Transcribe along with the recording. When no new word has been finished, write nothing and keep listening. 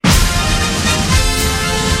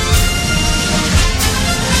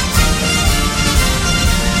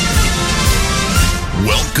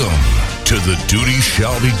Duty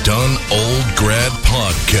Shall Be Done Old Grad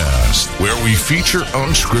Podcast, where we feature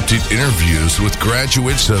unscripted interviews with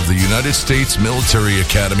graduates of the United States Military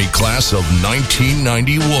Academy class of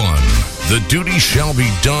 1991. The Duty Shall Be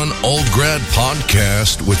Done Old Grad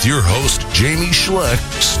Podcast with your host, Jamie Schleck,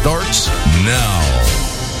 starts now.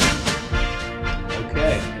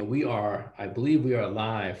 Okay, and I believe we are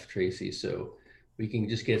live, Tracy, so we can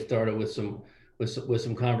just get started with some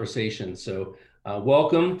conversation. So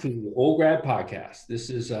welcome to the Old Grad Podcast. This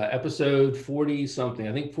is episode 40 something,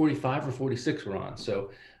 I think 45 or 46 we're on.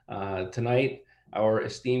 So tonight, our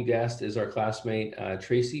esteemed guest is our classmate,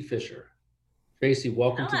 Tracy Fisher. Tracy,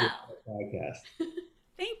 welcome to the podcast.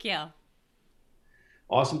 Thank you.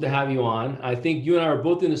 Awesome to have you on. I think you and I are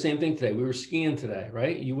both doing the same thing today. We were skiing today,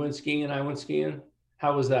 right? You went skiing and I went skiing.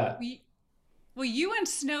 How was that? Well, you went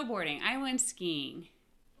snowboarding. I went skiing.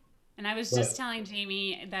 And I was just telling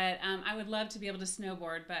Jamie that I would love to be able to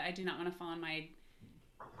snowboard, but I do not want to fall on my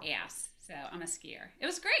ass. So I'm a skier. It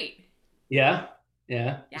was great. Yeah.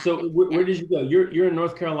 So where did you go? You're in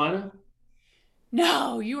North Carolina?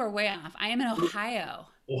 No, you are way off. I am in Ohio.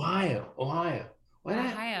 Ohio. Ohio.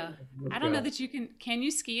 I don't know that can you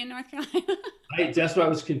ski in North Carolina? That's why I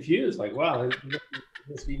was confused. Like, wow,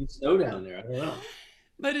 there's even snow down there. I don't know.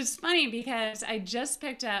 But it's funny because I just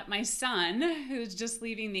picked up my son who's just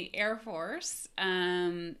leaving the Air Force.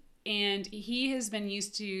 And he has been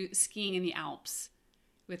used to skiing in the Alps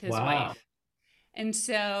with his wife. And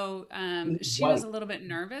so she was a little bit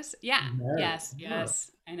nervous. Yeah.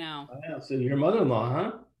 Yes. I know. Wow. So your mother-in-law,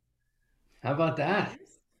 huh? How about that?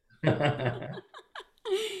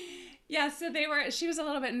 Yeah, so she was a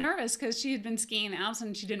little bit nervous because she had been skiing in the Alps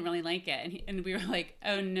and she didn't really like it. And we were like,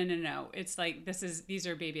 oh, no. It's like, these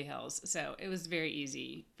are baby hills. So it was very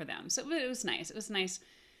easy for them. So it was nice. It was a nice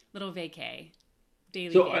little daily vacay.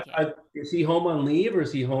 Is he home on leave or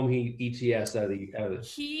is he home? He ETS out of the...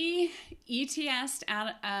 He ETS'd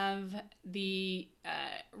out of the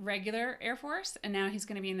regular Air Force and now he's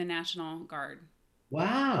going to be in the National Guard.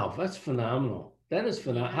 Wow, that's phenomenal. That is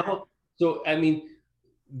phenomenal. Yeah.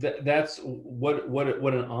 That's what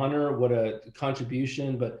an honor, what a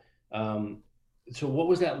contribution. But so what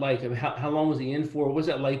was that like? I mean, how long was he in for? What was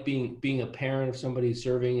that like being a parent of somebody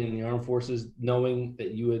serving in the armed forces, knowing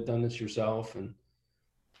that you had done this yourself?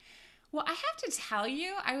 Well, I have to tell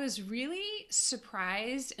you, I was really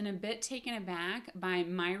surprised and a bit taken aback by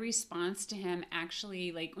my response to him.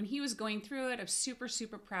 Actually, like when he was going through it, I was super,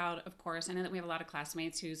 super proud, of course. I know that we have a lot of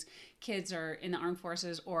classmates whose kids are in the armed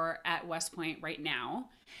forces or at West Point right now.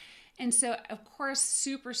 And so, of course,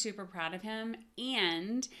 super, super proud of him.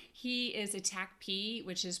 And he is a TACP,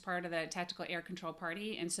 which is part of the Tactical Air Control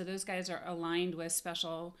Party. And so those guys are aligned with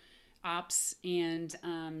Special Ops and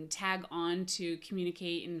tag on to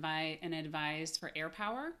communicate, invite, and advise for air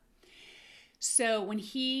power. So when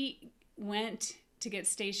he went to get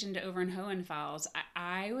stationed over in Hohenfels,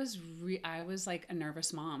 I was like a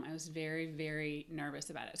nervous mom. I was very, very nervous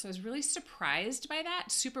about it. So I was really surprised by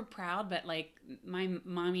that, super proud, but like my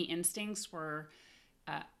mommy instincts were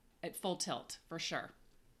at full tilt for sure.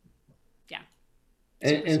 Yeah.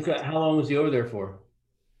 And so how long was he over there for?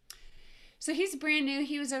 So he's brand new.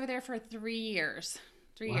 He was over there for 3 years.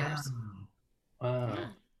 3 years. Wow.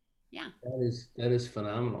 Yeah. That is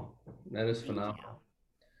phenomenal. That is phenomenal.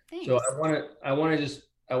 Thanks. So I want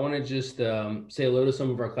to just say hello to some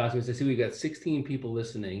of our classmates. I see we got 16 people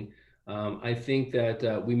listening. I think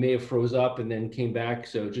that we may have froze up and then came back.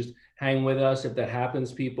 So just hang with us if that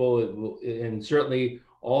happens, people. And certainly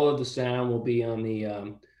all of the sound will be on the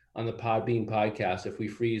Podbean podcast if we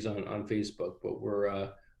freeze on Facebook. But we're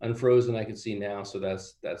unfrozen, I can see now, so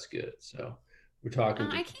that's good. So we're talking.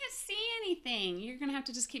 I can't see anything. You're gonna have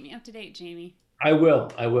to just keep me up to date, Jamie. I will.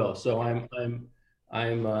 So I'll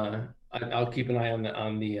keep an eye on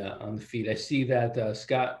the feed. I see that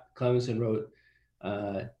Scott Clemenson wrote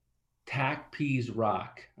TACP's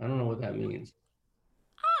Rock. I don't know what that means.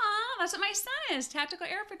 Oh, that's what my son is, Tactical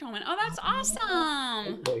Air Patrolman. Oh, that's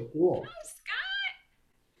awesome. Okay, cool. Oh,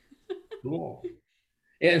 Scott. Cool.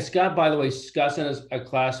 And Scott, by the way, Scott sent us a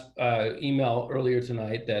class email earlier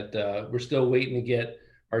tonight that we're still waiting to get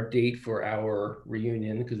our date for our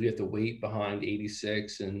reunion because we have to wait behind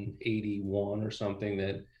 86 and 81 or something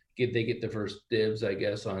that they get the first dibs, I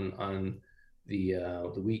guess, on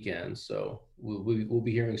the weekend. So we'll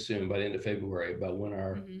be hearing soon by the end of February about when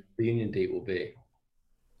our reunion date will be.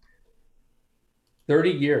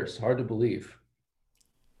 30 years, hard to believe.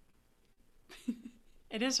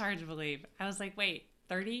 It is hard to believe. I was like, wait.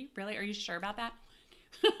 30? Really? Are you sure about that?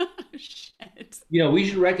 Shit. We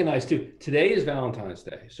should recognize too, today is Valentine's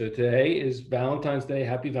Day. So today is Valentine's Day.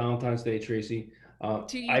 Happy Valentine's Day, Tracy.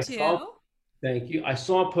 To you too. Thank you. I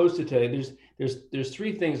saw posted today. There's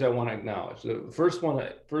three things I want to acknowledge. The first one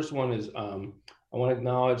is I want to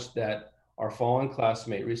acknowledge that our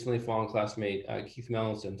recently fallen classmate, Keith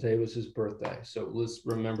Melanson. Today was his birthday, so let's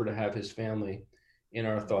remember to have his family in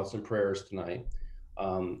our thoughts and prayers tonight.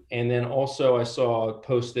 And then also I saw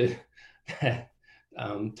posted that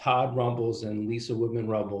Todd Rumbles and Lisa Woodman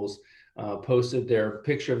Rumbles posted their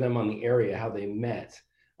picture of them on the area, how they met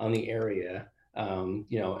on the area. And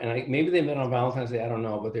maybe they met on Valentine's Day, I don't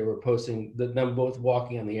know, but they were posting them both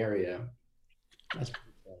walking on the area. That's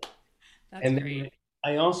great. Then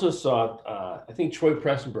I also saw, I think Troy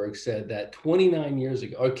Pressenberg said that 29 years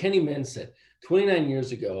ago, or Kenny Min said 29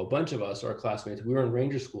 years ago, a bunch of us, our classmates, we were in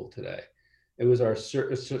Ranger School today. It was our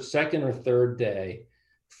second or third day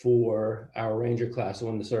for our Ranger class, the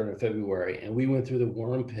one that started in February, and we went through the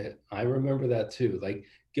worm pit. I remember that too, like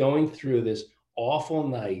going through this awful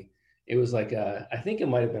night. It was like I think it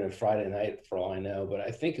might have been a Friday night for all I know, but I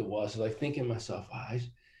think it was. Like thinking to myself,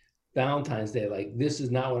 Valentine's Day, like this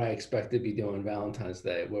is not what I expected to be doing Valentine's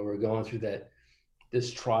Day, where we're going through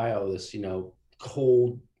this trial, this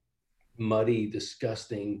cold, muddy,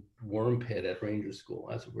 disgusting worm pit at Ranger School.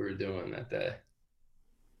 That's what we were doing that day.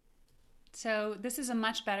 So this is a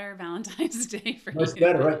much better Valentine's Day for you. Much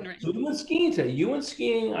better, right? So we went skiing today. You went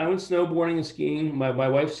skiing. I went snowboarding and skiing. My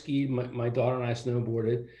wife skied. My daughter and I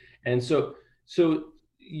snowboarded. And so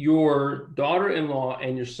your daughter-in-law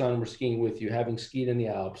and your son were skiing with you, having skied in the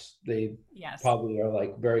Alps. They probably are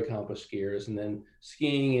like very accomplished skiers. And then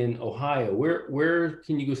skiing in Ohio. Where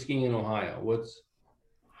can you go skiing in Ohio?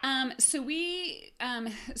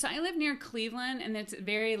 So I live near Cleveland, and it's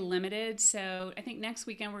very limited. So I think next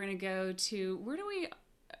weekend we're going to go to,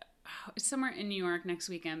 somewhere in New York next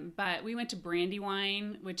weekend. But we went to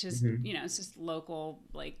Brandywine, which is, it's just local,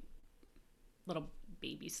 like little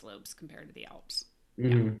baby slopes compared to the Alps.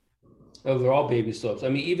 Mm-hmm. Yeah. Oh, they're all baby slopes. I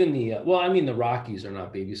mean, even the Rockies are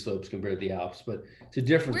not baby slopes compared to the Alps, but it's a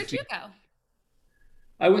different. Where'd you go?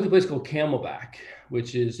 I went to a place called Camelback,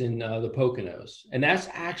 which is in the Poconos, and that's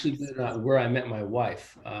actually where I met my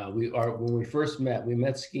wife. When we first met, we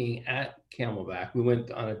met skiing at Camelback. We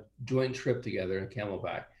went on a joint trip together in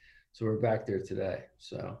Camelback, so we're back there today.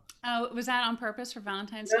 So. Oh, was that on purpose for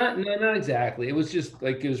Valentine's Day? No, not exactly. It was just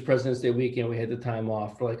like it was President's Day weekend. We had the time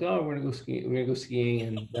off. We're like, oh, we're gonna go skiing. We're gonna go skiing,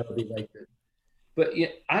 and that'll be like it. But yeah,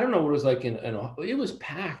 I don't know what it was like it was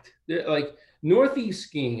packed. Like Northeast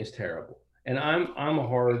skiing is terrible. And I'm a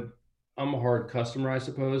hard customer, I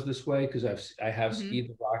suppose, this way, because I have skied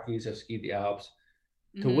the Rockies, I've skied the Alps.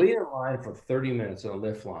 To wait in line for 30 minutes on a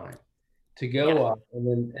lift line, to go up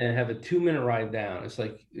and have a 2-minute ride down,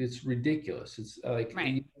 it's ridiculous. It's like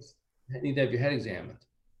you need to have your head examined.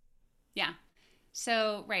 Yeah.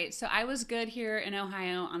 So I was good here in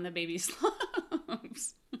Ohio on the baby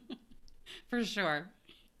slopes, for sure.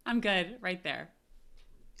 I'm good right there.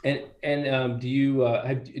 And do you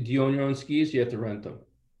own your own skis? Do you have to rent them?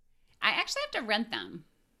 I actually have to rent them,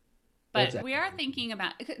 but we are thinking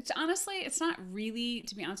about. Honestly, it's not really,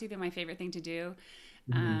 to be honest with you, my favorite thing to do.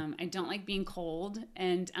 I don't like being cold,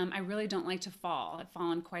 and I really don't like to fall. I've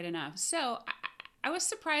fallen quite enough, so I was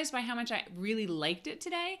surprised by how much I really liked it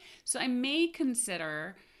today. So I may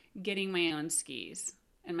consider getting my own skis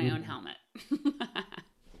and my own helmet.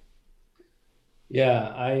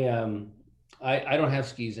 Yeah, I don't have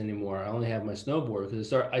skis anymore. I only have my snowboard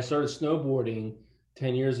because I started snowboarding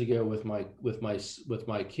 10 years ago with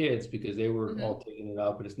my kids because they were all taking it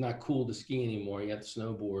up, but it's not cool to ski anymore. You have to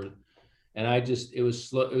snowboard. And it was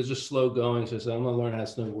just slow going. So I said, I'm gonna learn how to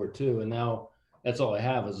snowboard too. And now that's all I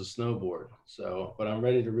have is a snowboard. So, but I'm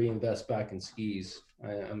ready to reinvest back in skis.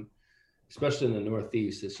 I'm, especially in the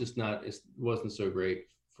Northeast. It wasn't so great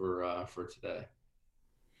for today.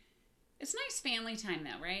 It's nice family time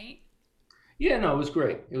though, right? Yeah, no, it was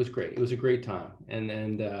great. It was great. It was a great time.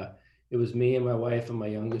 And it was me and my wife and my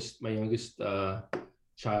youngest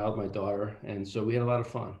child, my daughter. And so we had a lot of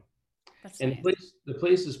fun. That's and nice. The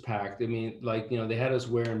place is packed. I mean, they had us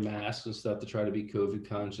wearing masks and stuff to try to be COVID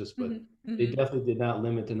conscious, but they definitely did not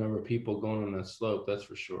limit the number of people going on that slope. That's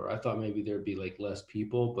for sure. I thought maybe there'd be like less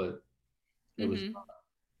people, but it was not.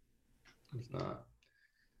 It was not.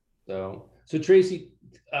 So Tracy,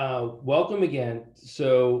 welcome again.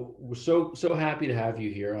 So we're so happy to have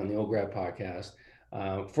you here on the Old Grad Podcast.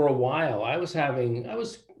 For a while, I was trying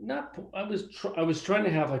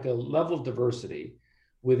to have like a level of diversity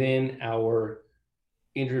within our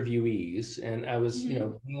interviewees, and I was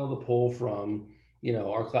being able to pull from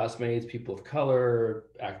our classmates, people of color,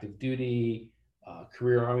 active duty,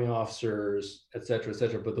 career Army officers, et cetera, et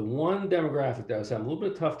cetera. But the one demographic that I was having a little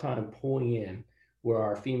bit of tough time pulling in were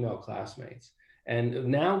our female classmates. And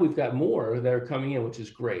now we've got more that are coming in, which is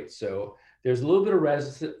great. So there's a little bit of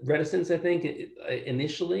reticence, I think,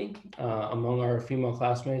 initially among our female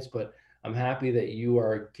classmates, but I'm happy that you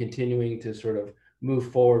are continuing to sort of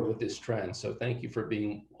move forward with this trend. So thank you for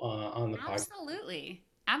being on the podcast. Absolutely.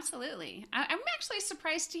 Absolutely. I'm actually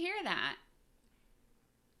surprised to hear that.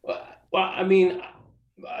 Well, I mean,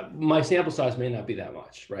 my sample size may not be that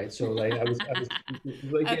much, right? So like I was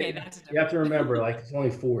like, Okay, that's a you have different. to remember, like it's only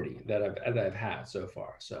 40 that I've had so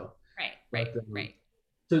far. So, Right, right, but right.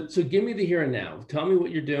 so give me the here and now. Tell me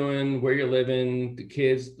what you're doing, where you're living, the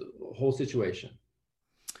kids, the whole situation.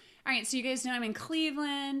 All right, so you guys know I'm in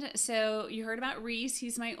Cleveland. So you heard about Reese.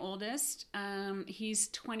 He's my oldest. He's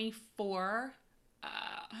 24. Uh,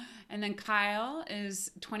 and then Kyle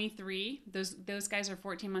is 23. Those guys are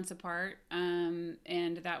 14 months apart. And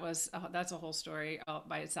that's a whole story all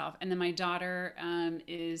by itself. And then my daughter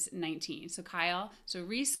is 19. So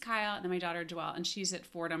Reese, Kyle, and then my daughter Joelle, and she's at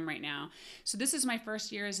Fordham right now. So this is my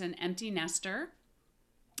first year as an empty nester.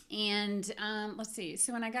 And let's see.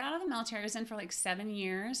 So when I got out of the military, I was in for like 7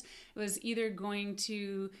 years. It was either going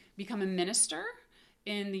to become a minister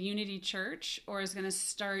in the Unity Church or I was going to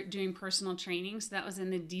start doing personal training. So that was in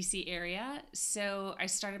the DC area. So I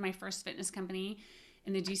started my first fitness company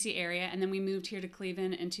in the DC area. And then we moved here to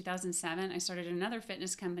Cleveland in 2007. I started another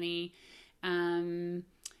fitness company.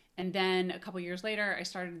 And then a couple years later, I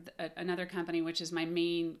started another company, which is my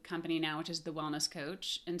main company now, which is The Wellness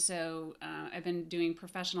Coach. And so I've been doing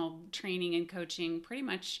professional training and coaching pretty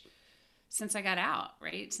much since I got out,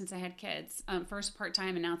 right? Since I had kids. First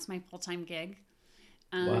part-time, and now it's my full-time gig.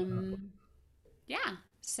 Wow. Yeah.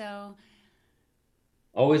 So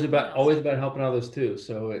Always what about else? always about helping others too.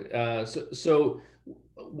 So so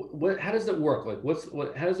what how does that work?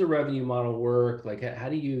 Like how does the revenue model work? Like how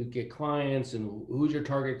do you get clients and who's your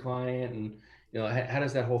target client and how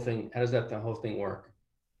does that whole thing the whole thing work?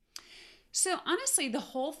 So honestly, the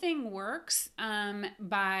whole thing works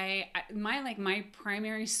by my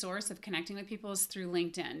primary source of connecting with people is through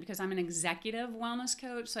LinkedIn because I'm an executive wellness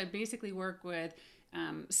coach. So I basically work with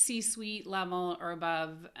C-suite level or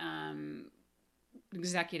above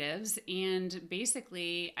executives, and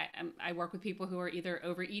basically I work with people who are either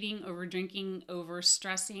overeating, over drinking, over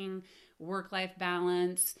stressing, work-life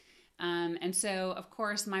balance. And so, of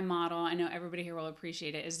course, my model, I know everybody here will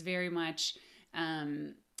appreciate it, is very much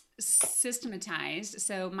systematized.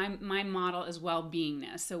 So my model is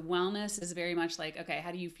well-beingness. So wellness is very much like, okay,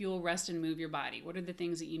 how do you fuel, rest, and move your body? What are the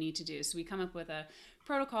things that you need to do? So we come up with a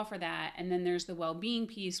protocol for that. And then there's the well-being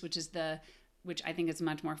piece, which I think is a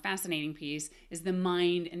much more fascinating piece, is the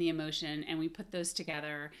mind and the emotion, and we put those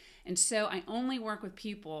together. And so I only work with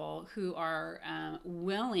people who are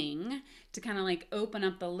willing to kind of like open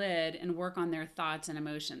up the lid and work on their thoughts and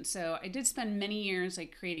emotions. So I did spend many years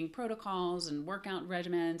like creating protocols and workout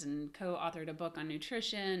regimens and co-authored a book on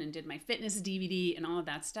nutrition and did my fitness DVD and all of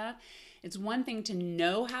that stuff. It's one thing to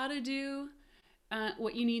know how to do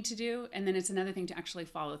what you need to do, and then it's another thing to actually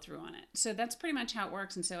follow through on it. So that's pretty much how it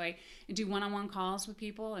works. And so I do one-on-one calls with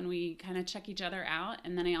people, and we kind of check each other out.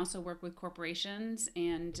 And then I also work with corporations,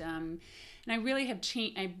 and I really have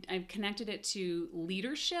changed. I've connected it to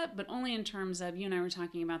leadership, but only in terms of, you and I were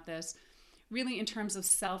talking about this, really in terms of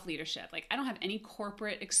self-leadership. Like I don't have any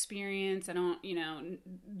corporate experience. I don't,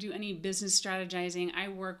 do any business strategizing. I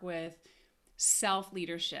work with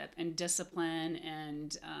self-leadership and discipline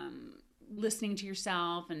and listening to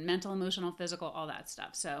yourself and mental, emotional, physical, all that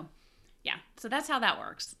stuff. So yeah, so that's how that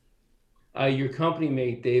works. Your company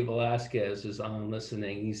mate Dave Velasquez is on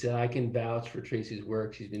listening. He said I can vouch for Tracy's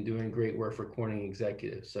work. She's been doing great work for Corning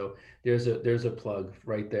Executive. So there's a plug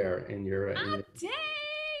right there in Oh, your. Dave!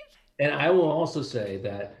 And I will also say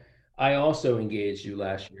that I also engaged you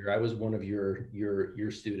last year. I was one of your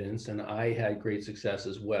students, and I had great success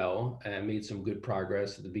as well, and made some good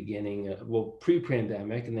progress at the beginning, well,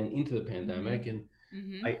 pre-pandemic, and then into the Mm-hmm. pandemic. And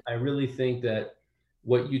Mm-hmm. I really think that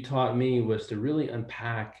what you taught me was to really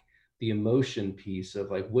unpack the emotion piece of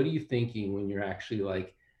like, what are you thinking when you're actually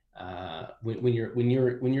like, when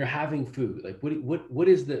you're having food, like what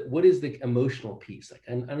is the emotional piece? Like,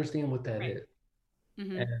 and understand what that Right. is.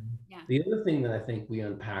 Mm-hmm. And Yeah. the other thing that I think we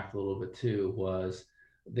unpacked a little bit too was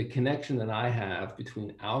the connection that I have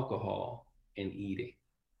between alcohol and eating.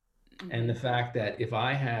 And Mm-hmm. the fact that if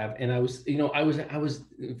I have, and I was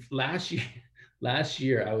last year, last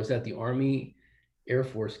year I was at the Army Air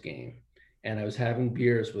Force game and I was having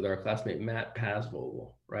beers with our classmate Matt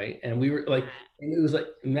Pasvogel, right? And we were like, Matt. and it was like,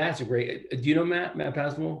 Matt's a great, do you know Matt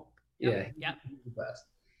Pasvogel? Yep. Yeah, Yep. he's the best.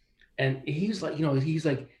 And he's like, he's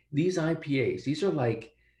like, these IPAs, these are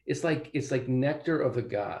like, it's like nectar of the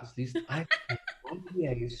gods. These IPAs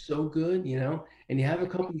IPA is so good, and you have a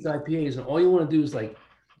couple of these IPAs, and all you want to do is like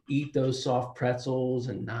eat those soft pretzels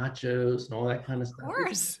and nachos and all that kind of Of stuff. It's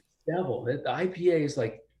course. devil. The IPA is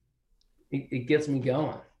like, it gets me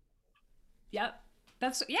going. Yep.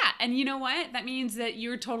 Yeah. And you know what? That means that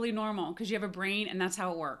you're totally normal because you have a brain and that's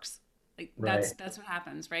how it works. Like Right. that's what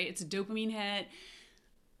happens, right? It's a dopamine hit.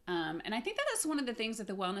 And I think that that's one of the things that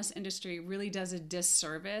the wellness industry really does a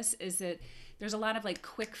disservice is that there's a lot of like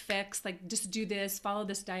quick fix, like just do this, follow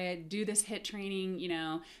this diet, do this hit training,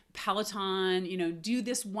 Peloton, do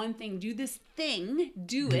this one thing, do this thing,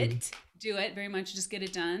 Mhm. do it, very much just get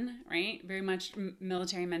it done, right? Very much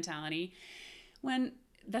military mentality. When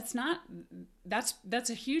that's not, that's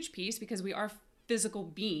a huge piece because we are physical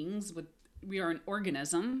beings we are an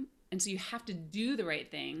organism, and so you have to do the right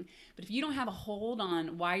thing. But if you don't have a hold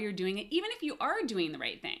on why you're doing it, even if you are doing the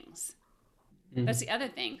right things, that's Mhm. the other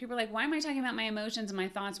thing. People are like, why am I talking about my emotions and my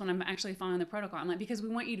thoughts when I'm actually following the protocol? I'm like, because we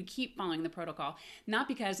want you to keep following the protocol. Not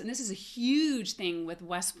because, and this is a huge thing with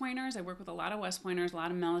West Pointers. I work with a lot of West Pointers, a lot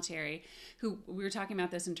of military, who we were talking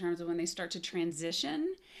about this in terms of when they start to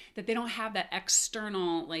transition, that they don't have that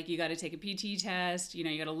external, like, you got to take a PT test, you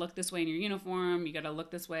got to look this way in your uniform, you got to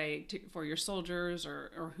look this way for your soldiers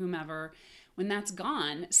or whomever. When that's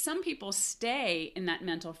gone, some people stay in that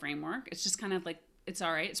mental framework. It's just kind of like, it's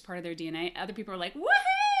all right. It's part of their DNA. Other people are like,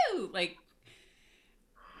 woohoo! Like,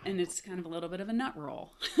 and it's kind of a little bit of a nut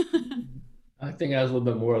roll. I think I was a little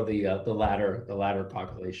bit more of the latter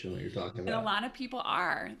population that you're talking And a about. lot of people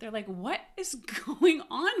are. They're like, what is going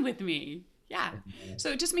on with me? Yeah.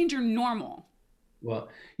 So it just means you're normal. Well,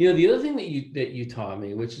 the other thing that you taught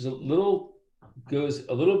me, which is goes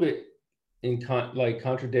a little bit like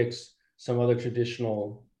contradicts some other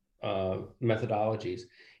traditional methodologies,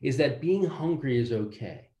 is that being hungry is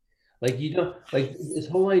okay. Like you don't like this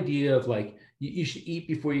whole idea of like you should eat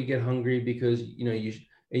before you get hungry because you should,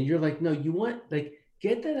 and you're like, no, you want like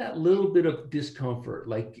get to that little bit of discomfort,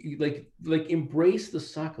 like embrace the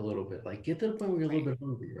suck a little bit, like get to the point where you're a little Right. bit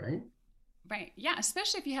hungry, right? Right. Yeah.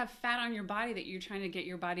 Especially if you have fat on your body that you're trying to get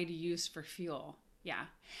your body to use for fuel. Yeah.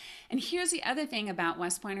 And here's the other thing about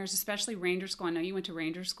West Pointers, especially Ranger School. I know you went to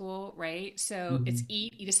Ranger School, right? So it's Mhm.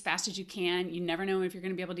 eat as fast as you can. You never know if you're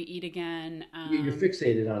going to be able to eat again. You're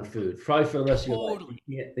fixated on food, probably for the rest of your life. Totally.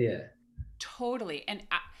 Yeah. Totally.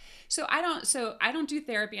 So I don't do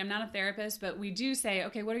therapy. I'm not a therapist, but we do say,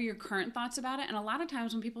 okay, what are your current thoughts about it? And a lot of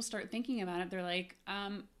times when people start thinking about it, they're like,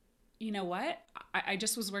 you know what? I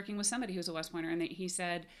just was working with somebody who's a West Pointer, and he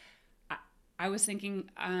said, I, I was thinking,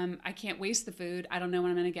 I can't waste the food. I don't know when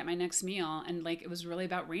I'm going to get my next meal. And like, it was really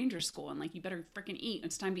about Ranger School, and like, you better freaking eat.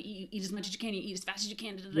 It's time to eat. Eat as much as you can. You eat as fast as you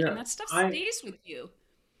can. Yeah. And that stuff I stays with you.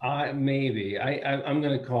 I maybe I'm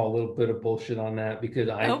gonna call a little bit of bullshit on that because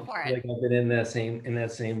I Go feel for it. like I've been in that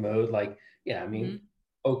same mode. Like, yeah, I mean,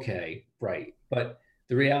 Hmm. okay, right. But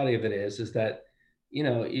the reality of it is that,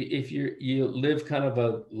 if you live kind of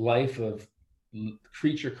a life of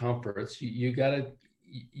creature comforts, you gotta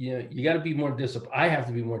be more disciplined. I have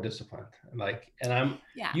to be more disciplined. Like, and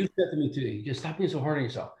Yeah. you said to me too, you just stop being so hard on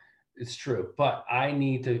yourself. It's true, but I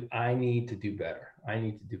need to do better. I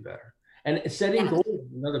need to do better. And setting Yeah. goals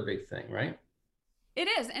is another big thing, right? It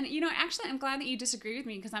is. And, actually, I'm glad that you disagree with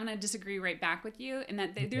me because I'm going to disagree right back with you. And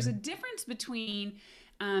that there's a Okay. difference between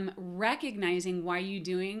recognizing why you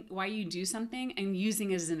do something and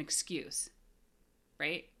using it as an excuse,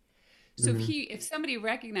 right? So Mhm. if somebody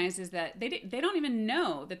recognizes that they don't even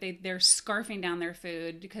know that they're scarfing down their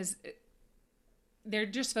food because they're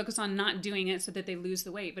just focused on not doing it so that they lose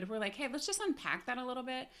the weight. But if we're like, hey, let's just unpack that a little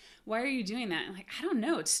bit. Why are you doing that? And like, I don't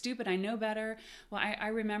know. It's stupid. I know better. Well, I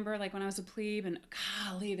remember like when I was a plebe and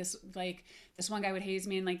golly, this one guy would haze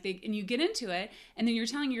me and and you get into it and then you're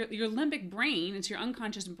telling your limbic brain, it's your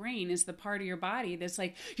unconscious brain, is the part of your body that's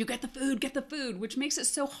like, you get the food, which makes it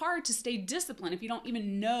so hard to stay disciplined if you don't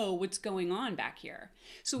even know what's going on back here.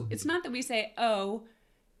 So it's not that we say, oh,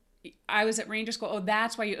 I was at Ranger School. Oh,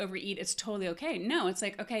 that's why you overeat. It's totally okay. No, it's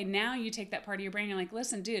like, okay, now you take that part of your brain. You're like,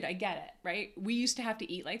 listen, dude, I get it, right? We used to have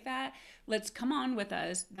to eat like that. Let's come on with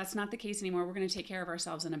us. That's not the case anymore. We're going to take care of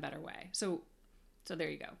ourselves in a better way. So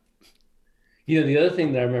there you go. The other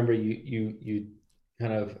thing that I remember you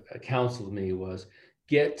kind of counseled me was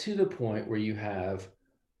get to the point where you have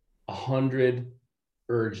 100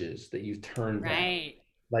 urges that you've turned down. Right.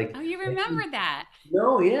 Like, Oh, you like remember that.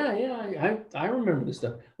 no, yeah, yeah. I remember this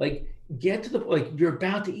stuff. Like, get to the like you're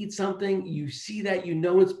about to eat something, you see that you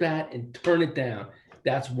know it's bad, and turn it down.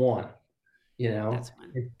 That's one, That's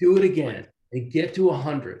one. and do it One. again, and get to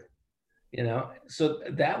 100. So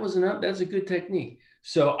that's a good technique.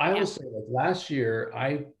 So I will Yeah. say, like last year,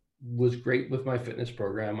 I was great with my fitness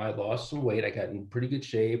program. I lost some weight. I got in pretty good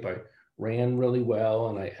shape. I ran really well,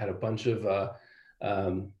 and I had a bunch of, but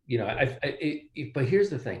here's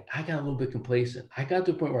the thing. I got a little bit complacent. I got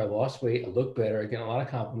to the point where I lost weight. I looked better. I get a lot of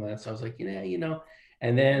compliments. I was like,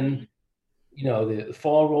 and then, the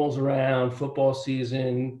fall rolls around, football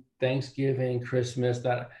season, Thanksgiving, Christmas,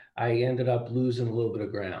 that I ended up losing a little bit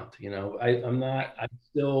of ground. I'm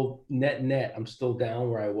still net, I'm still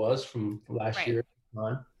down where I was from last year.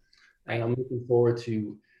 And I'm looking forward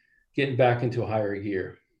to getting back into a higher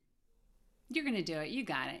gear. You're going to do it. You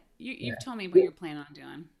got it. You've told me what you're planning on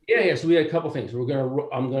doing. Yeah. So we had a couple things. I'm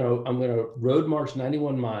gonna road march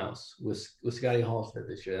 91 miles with Scotty Halstead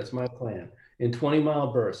this year. That's my plan, in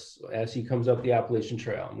 20-mile bursts as he comes up the Appalachian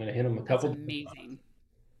Trail. I'm gonna hit him a couple. That's amazing.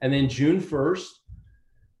 And then June 1st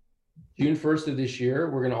of this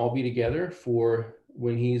year, we're gonna all be together for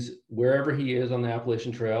when he's wherever he is on the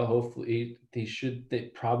Appalachian Trail. Hopefully, he should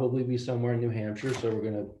probably be somewhere in New Hampshire. So we're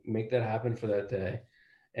gonna make that happen for that day.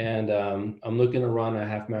 And I'm looking to run a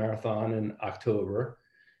half marathon in October.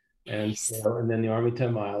 Nice. And then the Army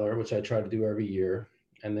 10 miler, which I try to do every year.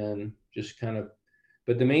 And then just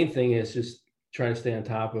but the main thing is just trying to stay on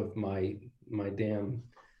top of my damn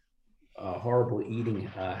horrible eating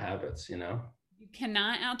habits, You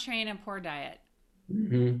cannot outtrain a poor diet.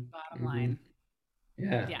 Mm-hmm. Bottom line.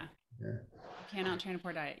 Yeah. You cannot train a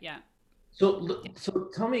poor diet. Yeah. So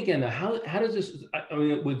tell me again, how does this, I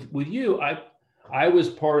mean, with you, I was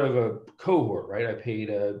part of a cohort, right? I paid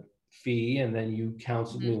a fee, and then you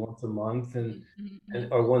counseled me once a month and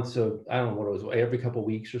or once I don't know what it was, every couple of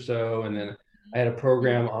weeks or so. And then I had a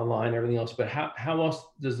program online, everything else. But how else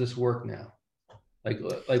does this work now? Like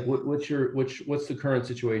what's the current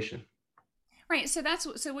situation? Right. So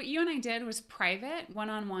what you and I did was private,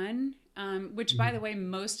 one-on-one, which by the way,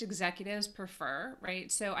 most executives prefer, right?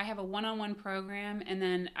 So I have a one-on-one program, and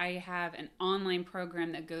then I have an online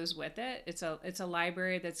program that goes with it. It's a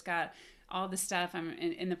library that's got all the stuff. I'm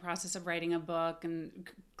in the process of writing a book and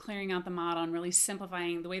clearing out the model and really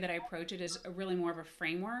simplifying. The way that I approach it is really more of a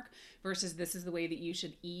framework versus this is the way that you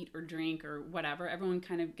should eat or drink or whatever. Everyone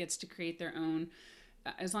kind of gets to create their own,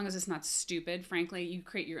 as long as it's not stupid, frankly, you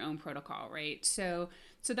create your own protocol, right? So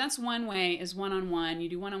that's one way, is one-on-one. You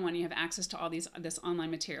do one-on-one, you have access to all this online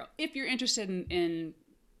material. If you're interested in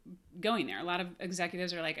going there, a lot of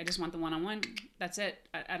executives are like, I just want the one-on-one. That's it.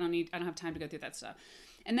 I don't have time to go through that stuff.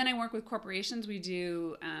 And then I work with corporations. We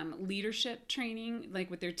do leadership training, like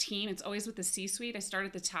with their team. It's always with the C-suite. I start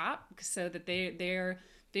at the top so that they're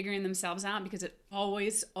figuring themselves out, because it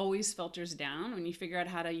always filters down when you figure out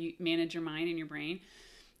how to manage your mind and your brain.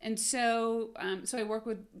 And so I work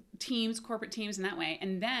with teams, corporate teams, in that way.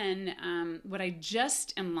 And then what I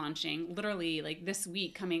just am launching, literally like this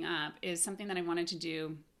week coming up, is something that I wanted to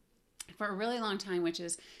do for a really long time, which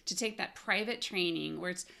is to take that private training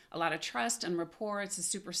where it's a lot of trust and rapport. It's a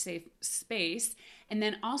super safe space. And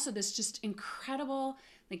then also this just incredible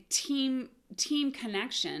like team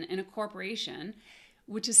connection in a corporation,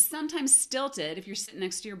 which is sometimes stilted if you're sitting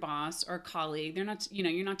next to your boss or a colleague. They're not,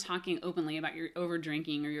 you're not talking openly about your over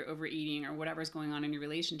drinking or your overeating or whatever's going on in your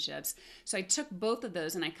relationships. So I took both of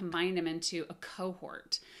those and I combined them into a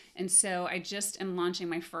cohort. And so I just am launching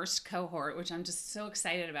my first cohort, which I'm just so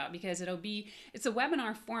excited about, because it's a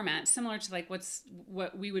webinar format similar to like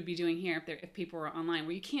what we would be doing here if people were online,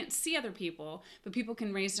 where you can't see other people, but people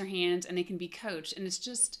can raise their hands and they can be coached. And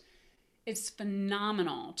it's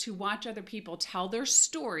phenomenal to watch other people tell their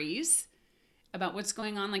stories about what's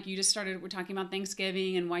going on. Like we're talking about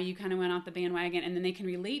Thanksgiving and why you kind of went off the bandwagon, and then they can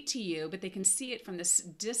relate to you, but they can see it from this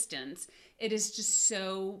distance. It is just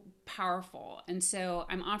so powerful. And so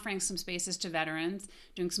I'm offering some spaces to veterans,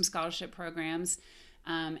 doing some scholarship programs.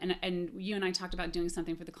 And you and I talked about doing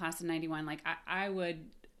something for the class of 91. Like I would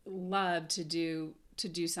love to do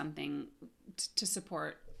something to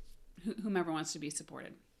support whomever wants to be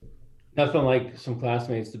supported. Nothing like some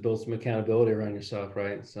classmates to build some accountability around yourself,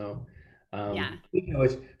 right? So,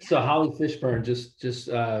 So Holly Fishburne, just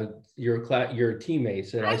your teammate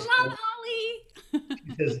said, I love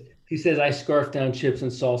Holly. She says I scarf down chips and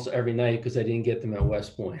salsa every night because I didn't get them at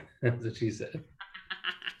West Point. That's what she said.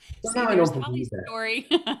 Somehow I don't believe that. Story.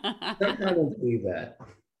 Somehow I don't believe that.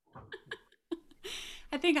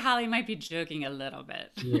 I think Holly might be joking a little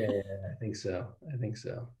bit. Yeah, I think so.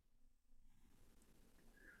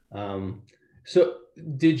 So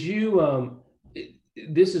did you,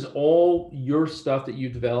 this is all your stuff that you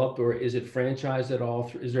developed, or is it franchised at all?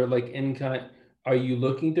 Is there like any kind, are you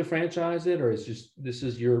looking to franchise it, or this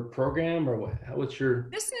is your program, or what's your?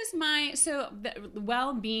 This is the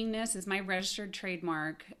Well-Beingness is my registered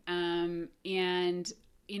trademark. And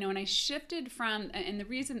when I shifted from, and the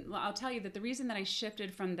reason, well, I'll tell you that the reason that I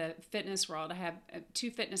shifted from the fitness world, I have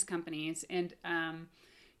 2 fitness companies, and,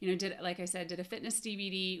 like I said, did a fitness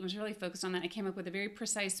DVD, was really focused on that. I came up with a very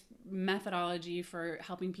precise methodology for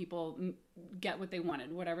helping people get what they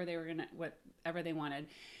wanted, whatever they wanted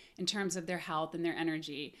in terms of their health and their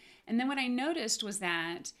energy. And then what I noticed was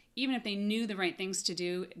that even if they knew the right things to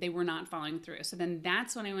do, they were not following through. So then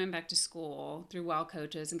that's when I went back to school through Well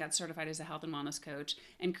Coaches and got certified as a health and wellness coach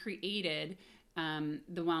and created the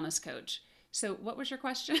Wellness Coach. So what was your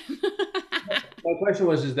question? My question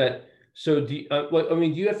is that, so do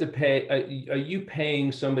you have to pay, are you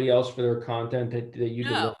paying somebody else for their content that you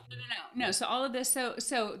deliver? No. So all of this,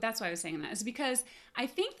 so that's why I was saying that, is because I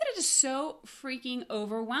think that it is so freaking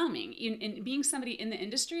overwhelming in being somebody in the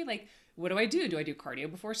industry. Like, what do I do? Do I do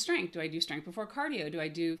cardio before strength? Do I do strength before cardio? Do I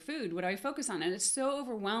do food? What do I focus on? And it's so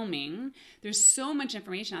overwhelming. There's so much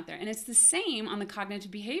information out there. And it's the same on the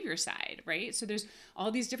cognitive behavior side, right? So there's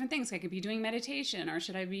all these different things. I could be doing meditation, or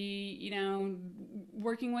should I be,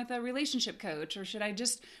 working with a relationship coach, or should I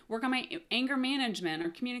just work on my anger management or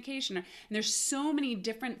communication? And there's so many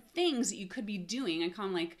different things that you could be doing. I call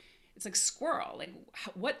them it's like squirrel. Like,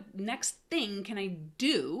 what next thing can I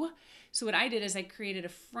do? So what I did is I created a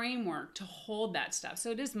framework to hold that stuff. So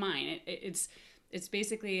it is mine. It's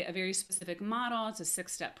basically a very specific model. It's a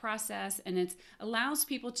 6-step process, and it allows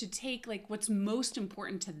people to take like what's most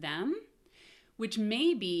important to them, which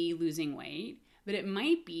may be losing weight, but it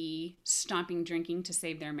might be stopping drinking to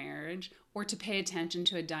save their marriage, or to pay attention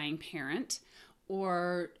to a dying parent,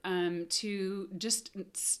 or to just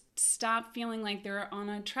stop feeling like they're on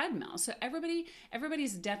a treadmill. So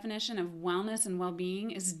everybody's definition of wellness and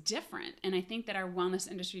well-being is different. And I think that our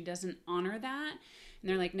wellness industry doesn't honor that. And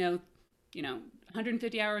they're like, no,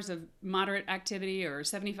 150 hours of moderate activity or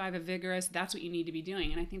 75 of vigorous, that's what you need to be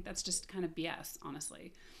doing. And I think that's just kind of BS,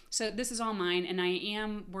 honestly. So this is all mine. And I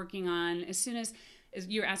am working on, as soon as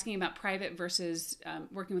you're asking about private versus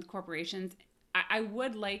working with corporations, I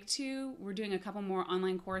would like to. We're doing a couple more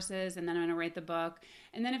online courses, and then I'm going to write the book.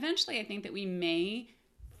 And then eventually I think that we may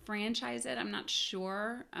franchise it. I'm not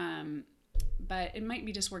sure. But it might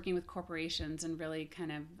be just working with corporations and really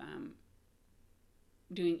kind of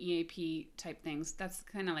doing EAP type things. That's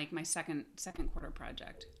kind of like my second quarter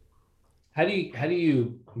project. How do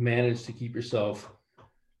you manage to keep yourself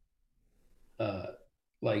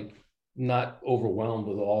not overwhelmed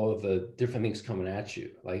with all of the different things coming at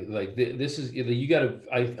you? This is, you got to,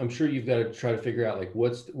 I'm sure you've got to try to figure out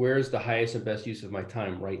where's the highest and best use of my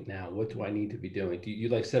time right now? What do I need to be doing? Do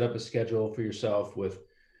you set up a schedule for yourself with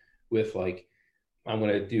I'm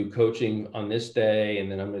going to do coaching on this day,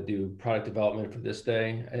 and then I'm going to do product development for this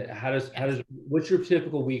day? What's your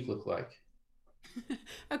typical week look like?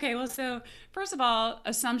 Okay, well, so first of all,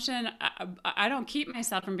 assumption, I don't keep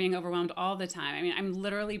myself from being overwhelmed all the time. I mean, I'm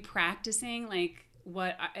literally practicing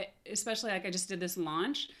especially I just did this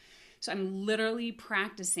launch. So I'm literally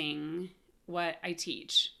practicing what I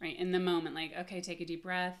teach, right? In the moment, okay, take a deep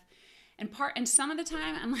breath. And some of the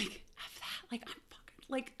time I'm like, F that, I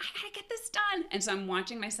gotta get this done. And so I'm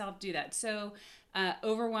watching myself do that. So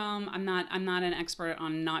overwhelm, I'm not an expert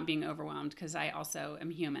on not being overwhelmed, because I also am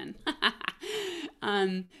human.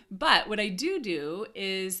 But what I do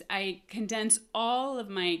is I condense all of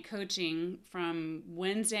my coaching from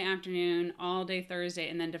Wednesday afternoon, all day Thursday,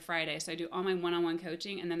 and then to Friday. So I do all my one-on-one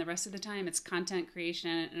coaching, and then the rest of the time it's content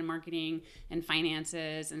creation and marketing and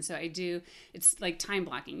finances. And so it's like time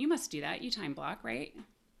blocking. You must do that. You time block, right?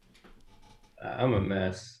 I'm a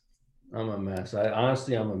mess. I'm a mess.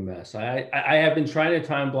 I'm a mess. I have been trying to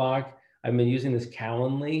time block. I've been using this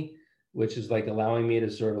Calendly, which is allowing me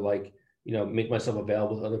to sort of make myself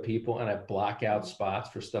available to other people, and I block out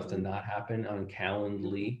spots for stuff to not happen on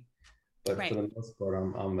Calendly. But right. For the most part,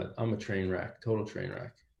 I'm a train wreck, total train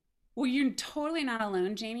wreck. Well, you're totally not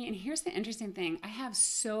alone, Jamie. And here's the interesting thing. I have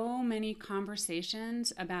so many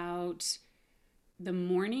conversations about the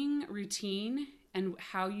morning routine and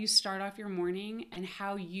how you start off your morning and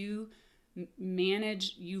how you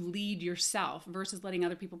lead yourself versus letting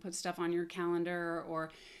other people put stuff on your calendar,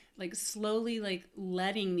 or slowly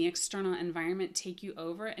letting the external environment take you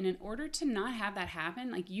over. And in order to not have that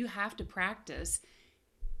happen, you have to practice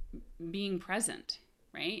being present,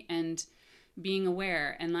 right? And being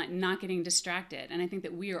aware and not getting distracted. And I think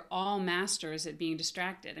that we are all masters at being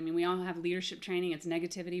distracted. I mean, we all have leadership training. It's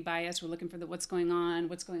negativity bias. We're looking for what's going on.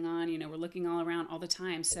 We're looking all around all the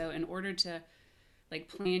time. So in order to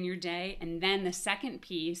plan your day, and then the second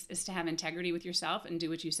piece is to have integrity with yourself and do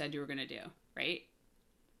what you said you were going to do, right?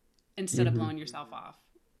 Instead of blowing yourself off,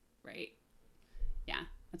 right? Yeah,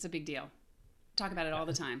 that's a big deal. Talk about it all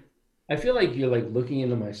the time. I feel like you're like looking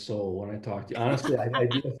into my soul when I talk to you. Honestly, I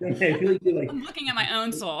do. I feel like you're like I'm looking at my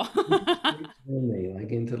own soul. me,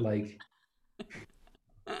 like into like.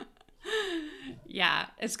 Yeah,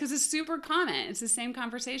 it's because it's super common. It's the same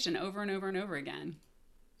conversation over and over and over again.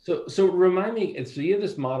 So remind me. So you have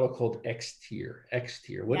this model called X tier. X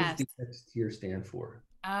tier. What does Yes. the X tier stand for?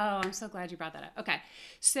 Oh, I'm so glad you brought that up. Okay.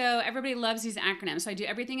 So everybody loves these acronyms. So I do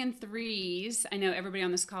everything in threes. I know everybody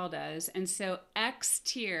on this call does. And so X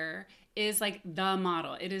tier is like the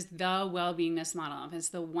model. It is the well-beingness model. If it's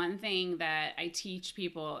the one thing that I teach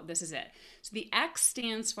people, this is it. So the X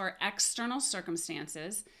stands for external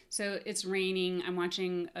circumstances. So it's raining. I'm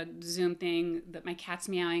watching a Zoom thing that my cat's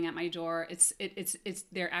meowing at my door. It's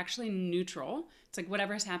they're actually neutral. It's like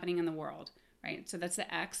whatever is happening in the world, right? So that's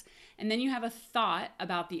the X. And then you have a thought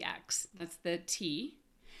about the X. That's the T.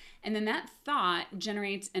 And then that thought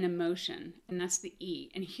generates an emotion, and that's the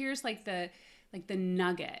E. And here's like the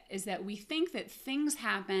nugget is that we think that things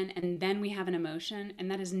happen and then we have an emotion,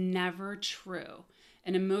 and that is never true.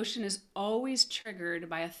 An emotion is always triggered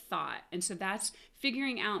by a thought. And so that's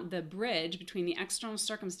figuring out the bridge between the external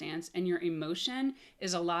circumstance and your emotion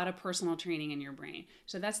is a lot of personal training in your brain.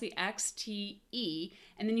 So that's the XTE.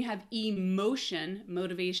 And then you have emotion,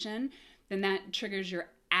 motivation. Then that triggers your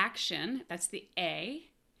action. That's the A.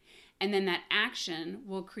 And then that action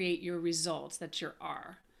will create your results. That's your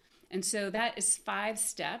R. And so that is 5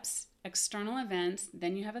 steps: external events,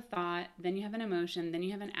 then you have a thought, then you have an emotion, then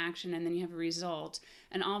you have an action, and then you have a result.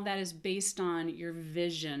 And all of that is based on your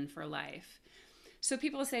vision for life. So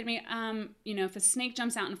people will say to me, if a snake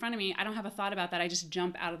jumps out in front of me, I don't have a thought about that. I just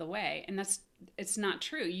jump out of the way. And it's not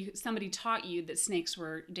true. Somebody taught you that snakes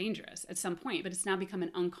were dangerous at some point, but it's now become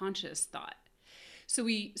an unconscious thought. So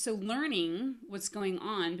learning what's going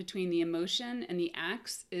on between the emotion and the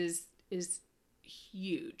acts is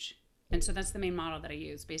huge. And so that's the main model that I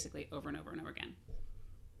use basically over and over and over again.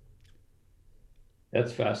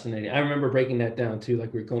 That's fascinating. I remember breaking that down too.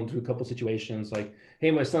 Like we were going through a couple situations like,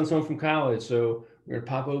 hey, my son's home from college, so we're gonna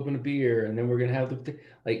pop open a beer and then we're gonna have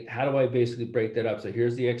like, how do I basically break that up? So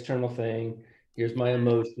here's the external thing, here's my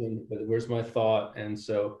emotion, but where's my thought? And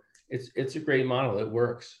so it's a great model. It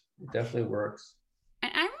works. It definitely works.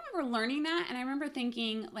 And I remember learning that, and I remember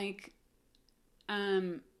thinking like,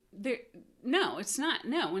 there, no, it's not.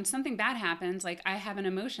 No, when something bad happens, like I have an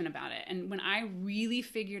emotion about it. And when I really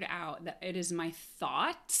figured out that it is my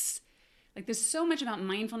thoughts, like there's so much about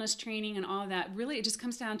mindfulness training and all of that. Really, it just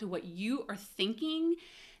comes down to what you are thinking.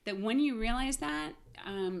 That when you realize that,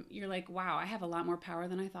 you're like, wow, I have a lot more power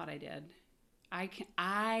than I thought I did.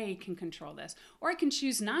 I can control this, or I can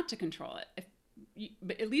choose not to control it.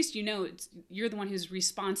 But at least you're the one who's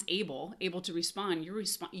able to respond.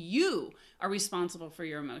 You are responsible for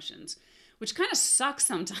your emotions, which kind of sucks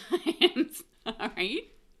sometimes. All right.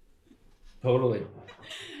 Totally.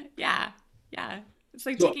 Yeah. It's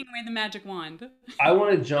like So taking away the magic wand. I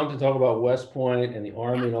want to jump to talk about West Point and the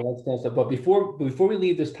Army and all that kind of stuff. But before we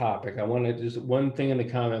leave this topic, I want to just one thing in the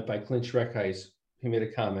comment by Clint Schreckheis. He made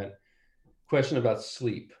a comment question about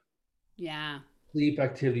sleep. Yeah. Sleep,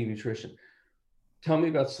 activity, nutrition. Tell me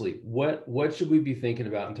about sleep. What should we be thinking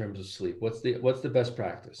about in terms of sleep? What's the best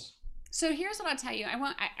practice? So here's what I'll tell you.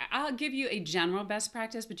 I'll give you a general best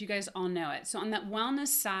practice, but you guys all know it. So on that wellness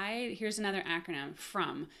side, here's another acronym: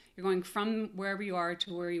 FROM. You're going from wherever you are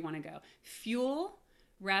to where you want to go. Fuel,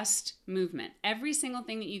 rest, movement. Every single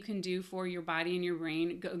thing that you can do for your body and your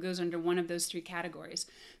brain goes under one of those 3 categories.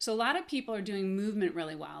 So a lot of people are doing movement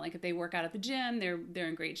really well. Like if they work out at the gym, they're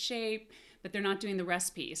in great shape, but they're not doing the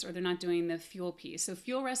rest piece, or they're not doing the fuel piece. So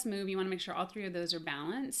fuel, rest, move, you want to make sure all 3 of those are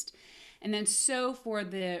balanced. And then so for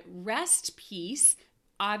the rest piece,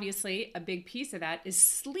 obviously a big piece of that is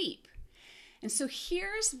sleep. And so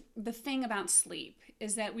here's the thing about sleep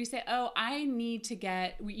is that we say, oh, I need to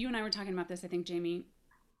you and I were talking about this, I think, Jamie,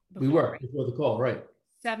 before, we were before the call, right?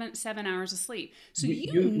 7 hours of sleep. So when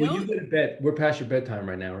you go to bed, we're past your bedtime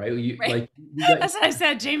right now, right? Right. That's what I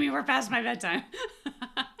said, Jamie, we're past my bedtime.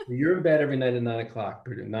 You're in bed every night at 9 o'clock,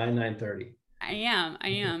 9:30. I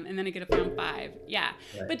am. And then I get up around 5. Yeah.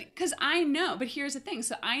 Right. But because I know, but here's the thing.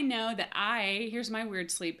 So I know that here's my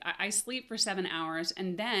weird sleep. I sleep for 7 hours,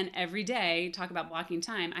 and then every day, talk about blocking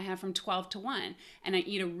time, I have from 12 to 1, and I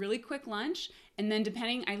eat a really quick lunch. And then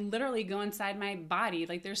I literally go inside my body.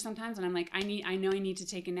 Like there's sometimes when I'm like, I know I need to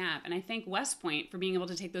take a nap. And I thank West Point for being able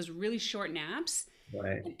to take those really short naps,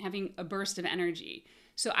 right, and having a burst of energy.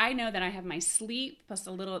 So I know that I have my sleep plus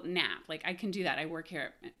a little nap. Like I can do that. I work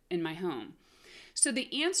here in my home. So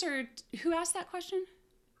the answer, who asked that question?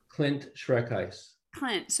 Clint Schreckheis.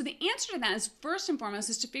 Clint, so the answer to that is first and foremost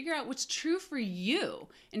is to figure out what's true for you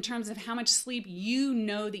in terms of how much sleep you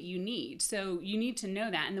know that you need. So you need to know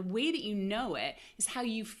that. And the way that you know it is how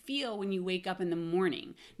you feel when you wake up in the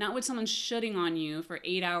morning, not what someone's shooting on you for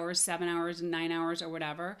 8 hours, 7 hours, 9 hours, or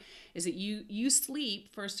whatever, is that you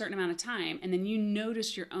sleep for a certain amount of time and then you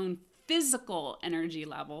notice your own physical energy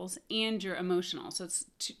levels and your emotional. So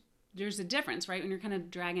there's a difference, right? When you're kind of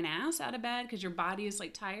dragging ass out of bed because your body is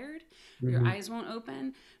like tired, your eyes won't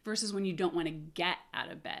open, versus when you don't want to get out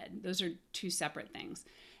of bed. Those are two separate things.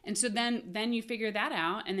 And so then you figure that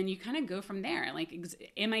out, and then you kind of go from there. Like,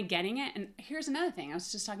 am I getting it? And here's another thing. I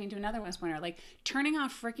was just talking to another West Pointer, like turning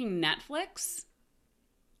off freaking Netflix,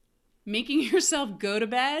 making yourself go to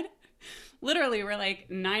bed. Literally, we're like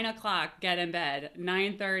 9 o'clock, get in bed.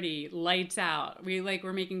 9:30, lights out.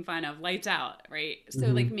 We're making fun of lights out, right? So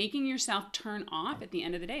like making yourself turn off at the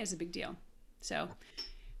end of the day is a big deal. So,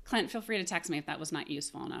 Clint, feel free to text me if that was not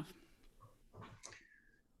useful enough.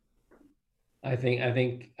 I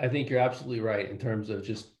think you're absolutely right in terms of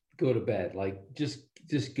just go to bed. Like just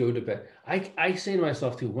go to bed. I say to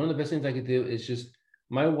myself too, one of the best things I could do is just,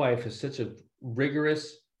 my wife has such a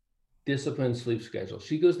rigorous, disciplined sleep schedule.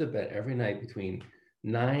 She goes to bed every night between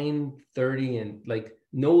 9:30 and like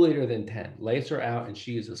no later than 10. Lights are out and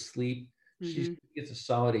she is asleep. She gets a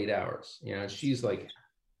solid 8 hours. You know, she's like,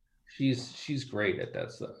 she's great at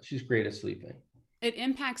that stuff. She's great at sleeping. It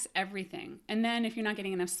impacts everything. And then if you're not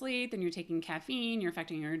getting enough sleep, then you're taking caffeine, you're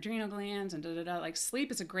affecting your adrenal glands and Like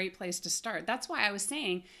sleep is a great place to start. That's why I was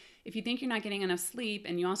saying, if you think you're not getting enough sleep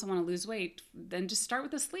and you also want to lose weight, then just start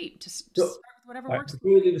with the sleep. Just start with whatever works.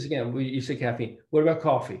 Before we do this again, you say caffeine. What about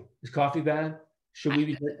coffee? Is coffee bad? Should we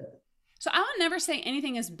be drinking? So I would never say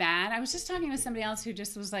anything is bad. I was just talking with somebody else who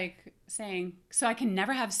just was like saying, so I can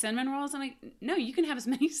never have cinnamon rolls? I'm like, no, you can have as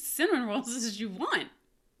many cinnamon rolls as you want.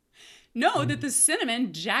 Know that the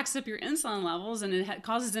cinnamon jacks up your insulin levels and it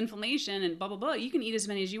causes inflammation and blah, blah, blah. You can eat as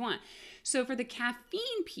many as you want. So for the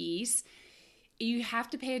caffeine piece, you have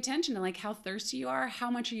to pay attention to like how thirsty you are.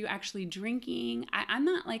 How much are you actually drinking? I'm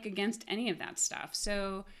not like against any of that stuff.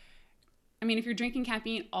 So, I mean, if you're drinking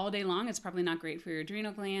caffeine all day long, it's probably not great for your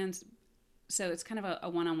adrenal glands. So it's kind of a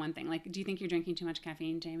one-on-one thing. Like, do you think you're drinking too much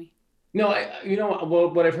caffeine, Jamie? No,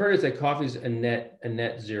 what I've heard is that coffee is a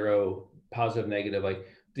net zero, positive, negative, like,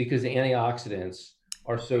 because the antioxidants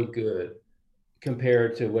are so good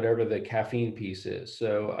compared to whatever the caffeine piece is.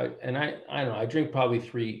 So I don't know, I drink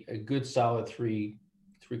probably a good solid three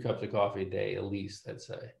cups of coffee a day, at least, I'd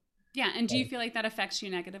say. Yeah. And do you feel like that affects you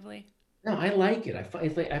negatively? No, I like it. I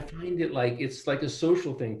find it like, it's like a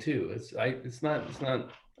social thing too. I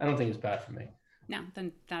don't think it's bad for me. No,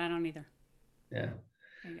 then that I don't either. Yeah.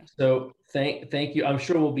 So thank you. I'm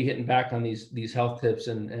sure we'll be hitting back on these health tips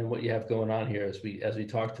and what you have going on here as we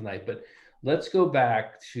talk tonight. But let's go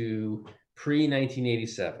back to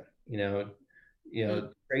pre-1987.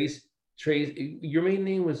 Trace. Your maiden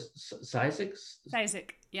name was Cizik?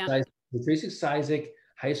 Cizik, yeah. Tracy Cizik,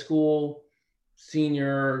 high school,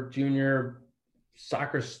 senior, junior,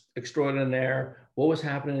 soccer extraordinaire. What was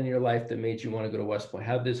happening in your life that made you want to go to West Point?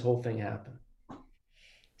 How did this whole thing happen?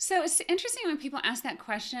 So it's interesting when people ask that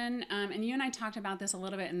question, and you and I talked about this a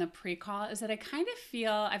little bit in the pre-call, is that I kind of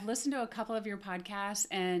feel, I've listened to a couple of your podcasts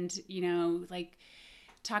and, like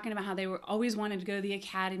talking about how they were always wanted to go to the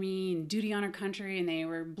academy and duty honor country, and they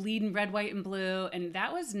were bleeding red, white, and blue. And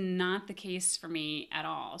that was not the case for me at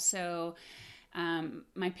all. So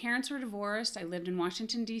my parents were divorced. I lived in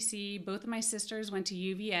Washington, D.C. Both of my sisters went to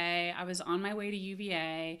UVA. I was on my way to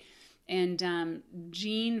UVA. And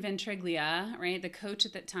Gene Ventriglia, right, the coach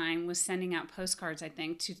at that time, was sending out postcards, I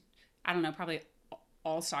think, to, I don't know, probably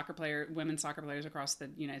all women's soccer players across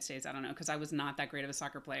the United States. I don't know, because I was not that great of a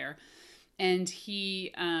soccer player. And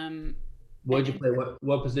he... what did you play?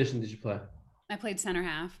 What position did you play? I played center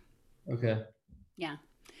half. Okay. Yeah.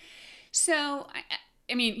 So,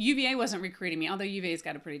 I mean, UVA wasn't recruiting me, although UVA's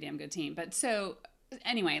got a pretty damn good team. But so...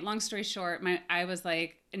 Anyway, long story short, I was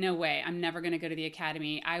like, no way, I'm never going to go to the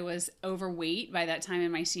academy. I was overweight by that time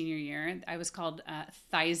in my senior year. I was called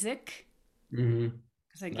Cizik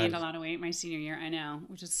because I gained a lot of weight my senior year. I know,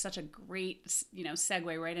 which is such a great,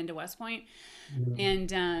 segue right into West Point.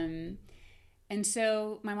 And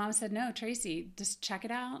so my mom said, no, Tracy, just check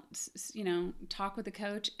it out, talk with the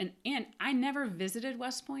coach. And I never visited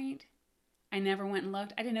West Point. I never went and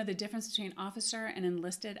looked. I didn't know the difference between officer and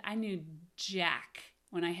enlisted. I knew jack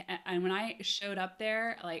when I showed up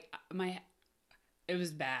there. Like it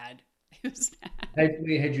was bad. It was bad.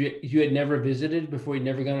 You had never visited before? You'd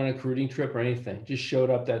never gone on a recruiting trip or anything? Just showed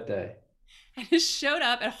up that day? I just showed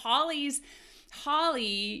up at Holly,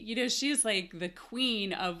 she's like the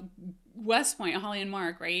queen of West Point, Holly and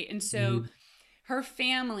Mark, right? And so Mhm. her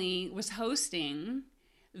family was hosting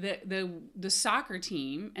the soccer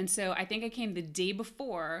team, and so I think I came the day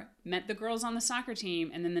before, met the girls on the soccer team,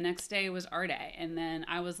 and then the next day was our day, and then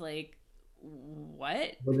I was like,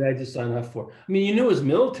 "What?" What did I just sign up for? I mean, you knew it was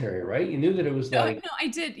military, right? You knew that it was No, like, no, I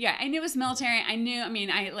did. Yeah, I knew it was military. I knew. I mean,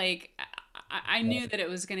 I knew that it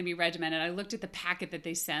was going to be regimented. I looked at the packet that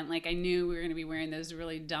they sent. Like I knew we were going to be wearing those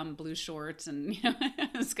really dumb blue shorts, and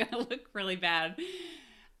it was going to look really bad.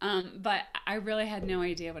 But I really had no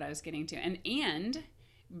idea what I was getting to. And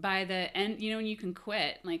by the end, when you can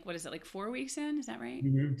quit, like what is it, like 4 weeks in? Is that right?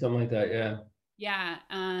 mhm, something like that. Yeah. Yeah.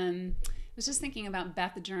 I was just thinking about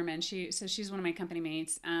Beth German. She's one of my company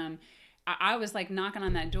mates. I was like knocking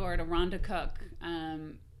on that door to Rhonda Cook,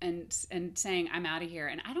 and saying I'm out of here.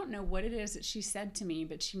 And I don't know what it is that she said to me,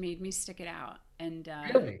 but she made me stick it out. And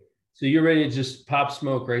Really? So you're ready to just pop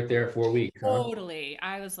smoke right there 4 weeks, huh? totally,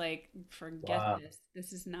 I was like, forget Wow. this.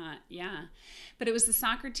 This is not. Yeah, but it was the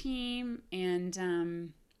soccer team, and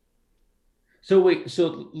So wait,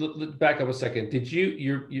 so back up a second. Did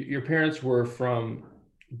your parents were from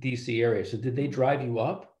DC area? So did they drive you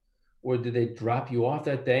up, or did they drop you off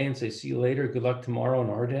that day and say, "See you later, good luck tomorrow on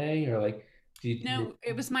our day," or like, no,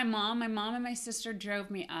 it was my mom. My mom and my sister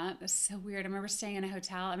drove me up. It's so weird. I remember staying in a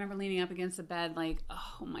hotel. I remember leaning up against the bed, like,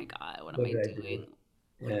 oh my God, what am what I did I do? doing?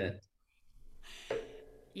 What am I? Yeah.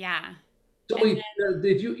 Yeah. So And wait,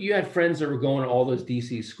 did you had friends that were going to all those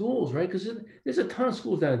DC schools, right? Because there's a ton of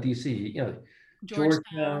schools down in DC. then Georgetown,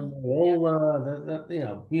 Georgetown. Yep. Loyola,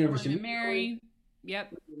 University William of and Mary.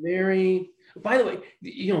 Yep. Mary. By the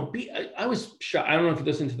way, I was shocked. I don't know if you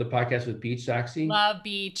listened to the podcast with Beach Saxy. Love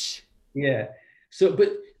beach. Yeah. So, but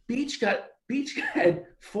Beach had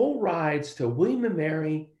full rides to William and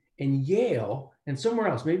Mary and Yale and somewhere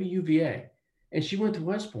else, maybe UVA, and she went to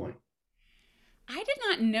West Point. I did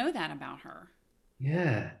not know that about her.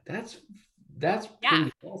 Yeah, that's Yeah.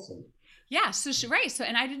 pretty awesome. Yeah. So she, right. So,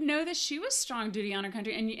 and I didn't know that she was strong duty honor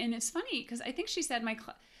country. And it's funny because I think she said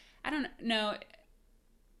I don't know.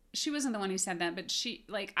 She wasn't the one who said that, but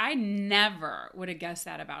I never would have guessed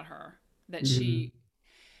that about her. That Mhm.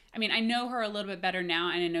 I mean, I know her a little bit better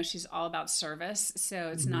now, and I know she's all about service, so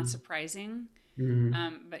it's not Mhm. surprising.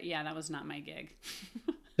 Mhm. But yeah, that was not my gig.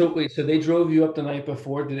 So wait, so they drove you up the night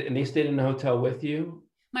before, and they stayed in the hotel with you?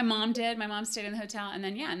 My mom did. My mom stayed in the hotel, and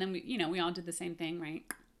then yeah, and then we all did the same thing, right?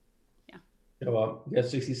 Yeah. Show up, you got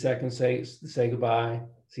 60 seconds, say goodbye,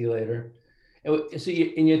 see you later. So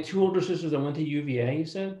you had two older sisters that went to UVA, you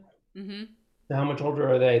said? Mm-hmm. So how much older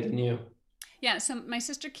are they than you? Yeah. So my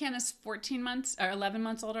sister Kim is 14 months or 11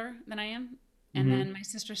 months older than I am, and Hmm. then my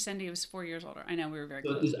sister Cindy was 4 years older. I know we were very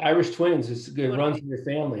So close. these Irish twins, it runs Totally, in your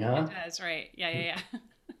family, it huh? does. Right? Yeah, yeah.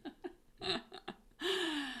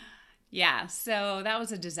 Yeah, so that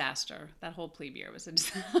was a disaster. That whole plebe year was a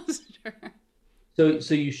disaster.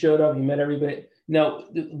 So you showed up, you met everybody. Now,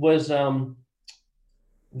 was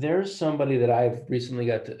there's somebody that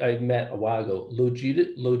I met a while ago, Lo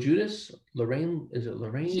Judas, Lorraine, is it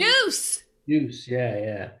Lorraine? Juice! Juice, yeah,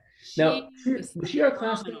 yeah. Now, She was was she our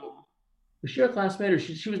classmate? phenomenal. Was she our classmate, or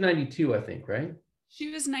she was 92, I think, right? She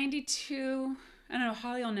was 92. I don't know,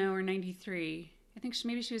 Holly will know, or 93. I think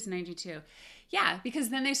maybe she was 92. Yeah, because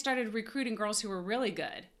then they started recruiting girls who were really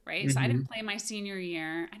good, right? So I Hmm. didn't play my senior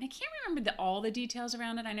year, and I can't remember all the details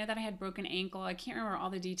around it. I know that I had broken ankle. I can't remember all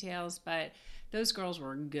the details, but those girls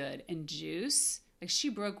were good. And Juice, like she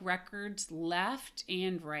broke records left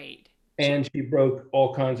and right. She, And she broke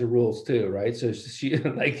all kinds of rules too, right? So she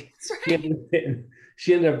like that's she right. ended up getting,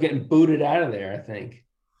 she ended up getting booted out of there, I think.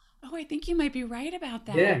 Oh, I think you might be right about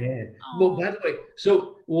Yeah, that. yeah. Well, Oh, by the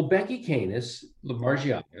way, Becky Canis,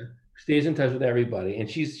 Margiana, stays in touch with everybody, and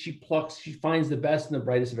she finds the best and the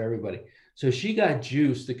brightest of everybody. So she got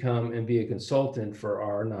Juice to come and be a consultant for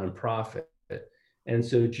our nonprofit. And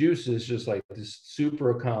so Juice is just like this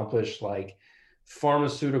super accomplished, like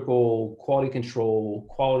pharmaceutical quality control,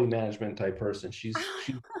 quality management type person. She's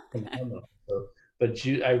phenomenal. So, but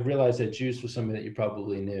I realized that Juice was something that you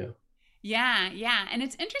probably knew. yeah, yeah. And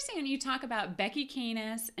it's interesting when you talk about Becky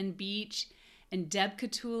Canis and Beach and Deb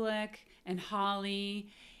Katulik and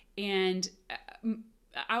Holly. And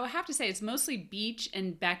I would have to say it's mostly Beach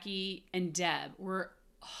and Becky and Deb were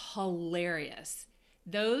hilarious.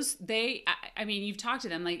 I mean, you've talked to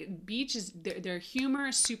them. Like Beach is their humor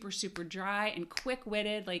is super, super dry and quick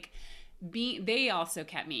witted. Like, they also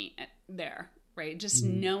kept me there, right? Just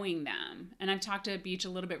Mhm. knowing them. And I've talked to Beach a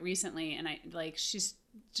little bit recently, and she's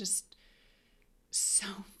just so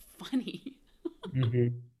funny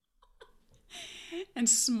Mhm. and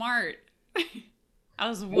smart. I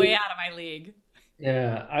was way out of my league.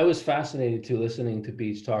 Yeah, I was fascinated too listening to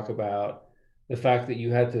Beach talk about the fact that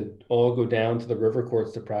you had to all go down to the river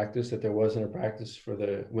courts to practice, that there wasn't a practice for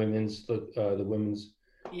the women's soccer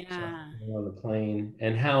Yeah. on the plane,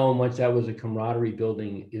 and how much that was a camaraderie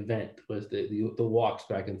building event was the walks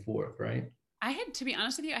back and forth, right? I had, to be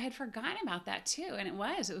honest with you, I had forgotten about that too. And it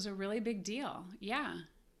was a really big deal. Yeah.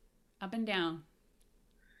 Up and down.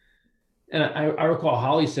 And I recall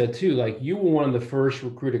Holly said too, like you were one of the first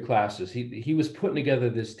recruited classes. He was putting together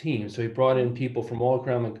this team, so he brought in people from all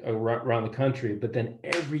around the country. But then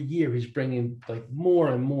every year he's bringing like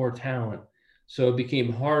more and more talent, so it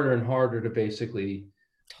became harder and harder to basically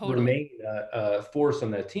Totally. remain a force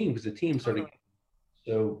on that team because the team started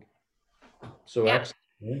Totally. so so Yeah. excellent.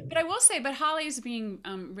 Right? But I will say, but Holly's being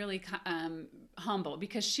really humble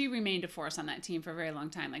because she remained a force on that team for a very long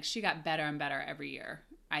time. Like she got better and better every year,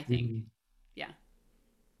 I think. Mhm. Yeah.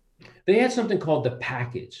 They had something called the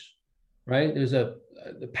package, right? There's the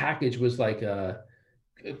package was like I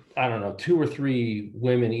don't know, two or three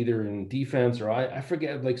women either in defense or I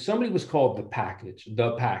forget, like somebody was called the package.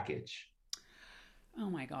 Oh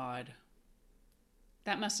my God.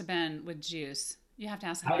 That must have been with Juice. You have to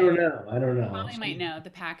ask I Holly. don't know. I don't know. Holly might know the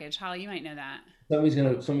package. Holly, you might know that.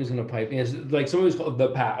 Somebody's gonna pipe in. It's like somebody's called the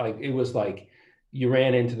pack. Like it was like you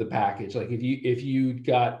ran into the package. Like if you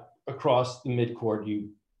got across the midcourt,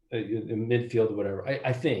 the midfield or whatever.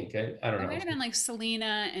 I think I don't It know. might have been like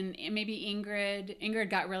Selena and maybe Ingrid. Ingrid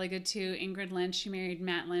got really good too. Ingrid Lynch. She married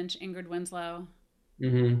Matt Lynch. Ingrid Winslow.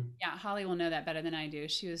 Hmm. Yeah, Holly will know that better than I do.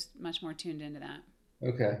 She was much more tuned into that.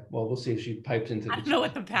 Okay. Well, we'll see if she pipes into I the don't know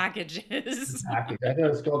what the package is. package. I thought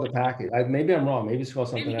it's called the package. Maybe I'm wrong. Maybe it's called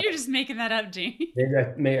something Maybe else. you're just making that up, Jamie.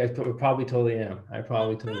 Maybe I probably totally am. I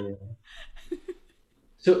probably totally am.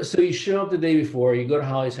 So you show up the day before, you go to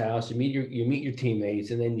Holly's house, you meet your teammates,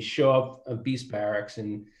 and then you show up at Beast Barracks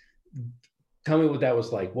and tell me what that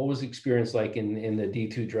was like. What was the experience like in the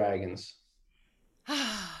D2 Dragons?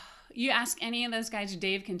 You ask any of those guys,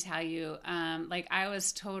 Dave can tell you. Like I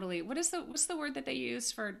was totally. What's the word that they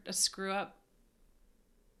use for a screw up?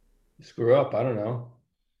 Screw up, I don't know.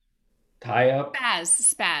 Tie up?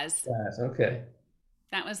 Spaz. Yes, okay.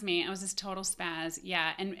 That was me. I was this total spaz.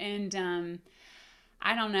 Yeah, and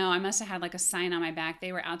I don't know. I must have had like a sign on my back.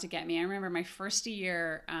 They were out to get me. I remember my first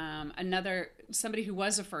year. Another somebody who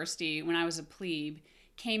was a firstie when I was a plebe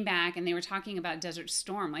came back and they were talking about Desert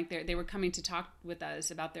Storm. Like they were coming to talk with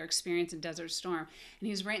us about their experience in Desert Storm. And he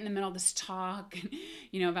was right in the middle of this talk,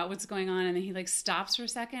 about what's going on. And then he like stops for a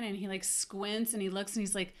second and he like squints and he looks and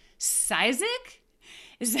he's like, Sizik?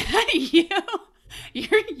 Is that you?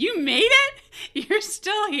 You made it? You're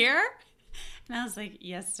still here? And I was like,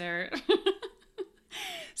 yes, sir.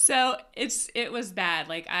 So it was bad.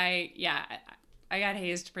 Like I got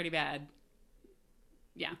hazed pretty bad.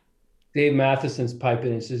 Yeah. Dave Matheson's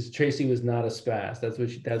piping and says Tracy was not a spaz. That's what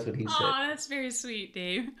he said. Oh, that's very sweet,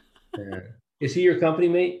 Dave. Yeah. Is he your company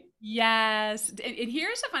mate? Yes. And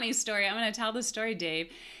here's a funny story. I'm going to tell the story,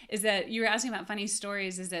 Dave, is that you were asking about funny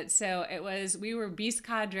stories. Is that so we were Beast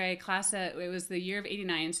Cadre class. It was the year of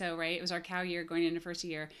 89. So, right. It was our cow year going into first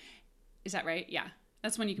year. Is that right? Yeah.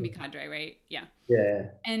 That's when you can be cadre, right? Yeah. Yeah.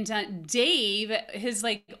 And Dave, his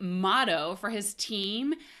like motto for his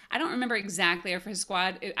team, I don't remember exactly, or for his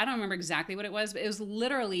squad, I don't remember exactly what it was, but it was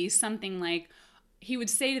literally something like he would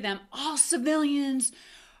say to them, all civilians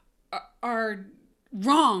are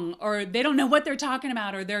wrong, or they don't know what they're talking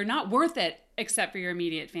about, or they're not worth it except for your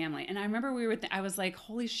immediate family. And I remember I was like,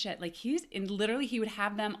 holy shit, like literally he would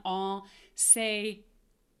have them all say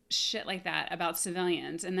shit like that about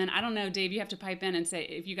civilians. And then I don't know, Dave, you have to pipe in and say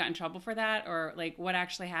if you got in trouble for that or like what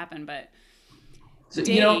actually happened. But So,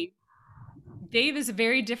 Dave is a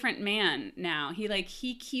very different man now.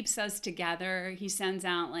 He keeps us together. He sends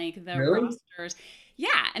out like the really? rosters. Yeah,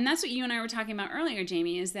 and that's what you and I were talking about earlier,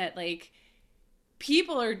 Jamie, is that like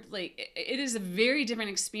people are like it is a very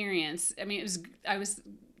different experience. I mean, I was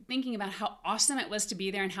thinking about how awesome it was to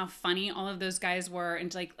be there and how funny all of those guys were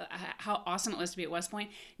and like how awesome it was to be at West Point.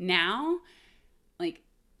 Now, like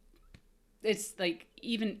it's like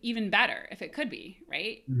even better if it could be,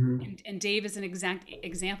 right? Mhm. And Dave is an exact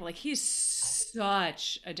example. Like he's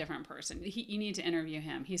such a different person. You need to interview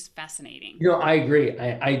him. He's fascinating. I agree.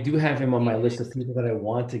 I do have him on my list of people that I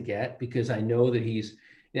want to get because I know that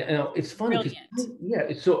it's funny because Brilliant.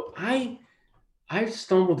 yeah. So I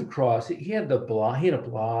stumbled across it. He had a blog.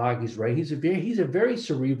 He's a very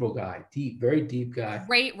cerebral guy, very deep guy.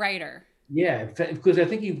 Great writer. Yeah, because I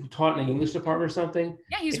think he taught in the English department or something.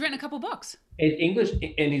 Yeah, he's written a couple books. In English,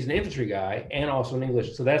 and he's an infantry guy and also in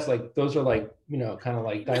English. So that's like those are like, kind of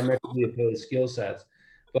like diametrically opposed skill sets.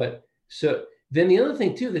 But so then the other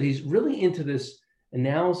thing too that he's really into this.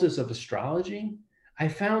 analysis of astrology, I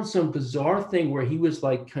found some bizarre thing where he was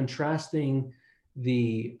like contrasting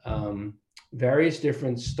the various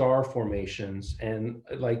different star formations and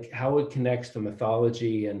like how it connects to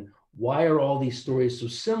mythology and why are all these stories so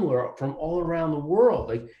similar from all around the world?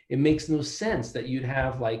 Like it makes no sense that you'd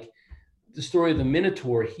have like the story of the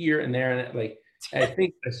Minotaur here and there, and like I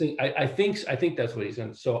think that's what he's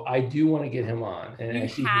in. So I do want to get him on, and You I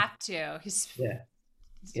see, have to. yeah,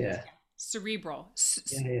 yeah, Cerebral.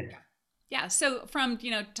 yeah. Yeah. So from,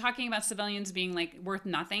 talking about civilians being like worth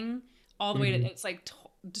nothing all the way to, Mhm. it's like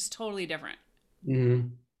just totally different.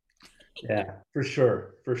 Mhm. Yeah, for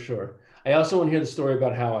sure, for sure. I also want to hear the story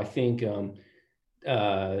about how I think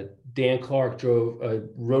Dan Clark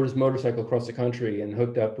rode his motorcycle across the country and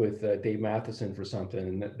hooked up with Dave Matheson for something,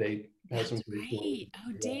 and that they had some That's pretty cool. right.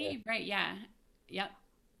 Oh, Yeah. Dave. Right. Yeah. Yep.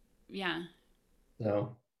 Yeah.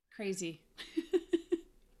 So, Crazy.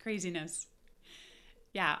 Craziness.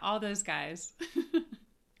 Yeah. All those guys.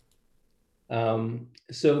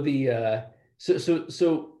 so the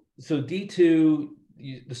so D2,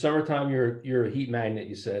 the summertime, you're a heat magnet.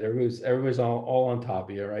 You said everybody's all on top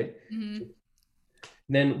of you, right? hmm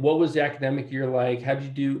Then what was the academic year like? How did you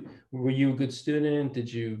do? Were you a good student?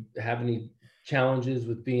 Did you have any challenges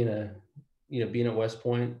with being at West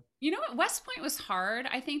Point? You know what? West Point was hard.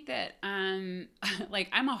 I think that like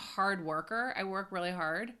I'm a hard worker. I work really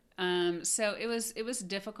hard. So it was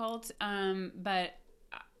difficult. But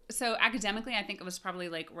so academically I think it was probably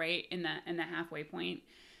like right in the halfway point.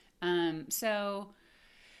 So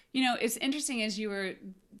it's interesting as you were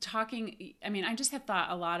talking. I mean, I just have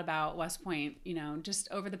thought a lot about West Point, just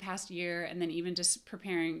over the past year, and then even just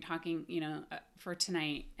preparing, talking, for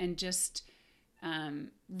tonight, and just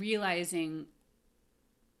realizing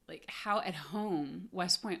like how at home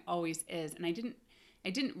West Point always is. And I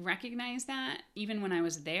didn't recognize that even when I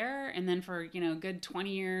was there. And then for, a good 20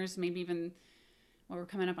 years, maybe even, well, we're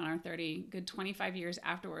coming up on our 30, good 25 years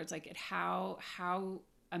afterwards, like at how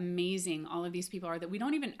amazing all of these people are that we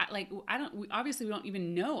don't even like, obviously we don't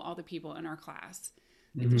even know all the people in our class.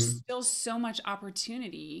 Like there's Mm-hmm. still so much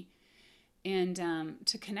opportunity and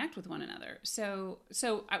to connect with one another.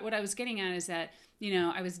 What I was getting at is that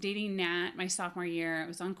I was dating Nat my sophomore year. I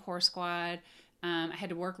was on Core Squad. I had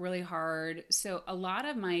to work really hard. So a lot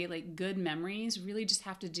of my like good memories really just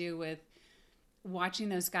have to do with watching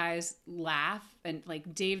those guys laugh, and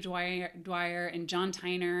like Dave Dwyer and John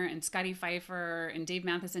Tyner and Scotty Pfeiffer and Dave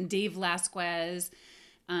Matheson, Dave Lasquez,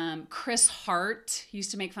 Chris Hart. He used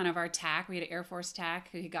to make fun of our TAC. We had an Air Force TAC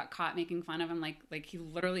who he got caught making fun of him. Like he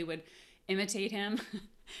literally would imitate him.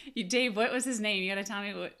 Dave, what was his name? You got to tell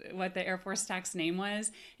me what the Air Force TAC's name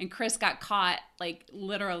was. And Chris got caught like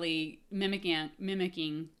literally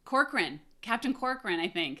mimicking Corcoran, Captain Corcoran, I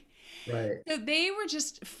think. Right. So they were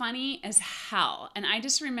just funny as hell. And I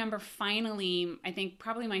just remember finally, I think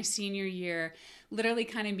probably my senior year, literally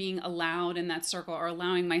kind of being allowed in that circle, or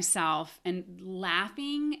allowing myself and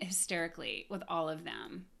laughing hysterically with all of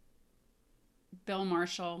them. Bill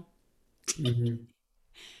Marshall. Mm-hmm.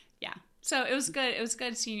 Yeah. So it was good. It was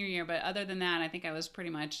good senior year. But other than that, I think I was pretty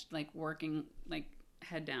much like working like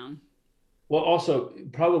head down. Well, also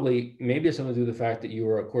probably maybe it's something to do with the fact that you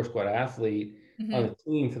were a Core Squad athlete on hmm the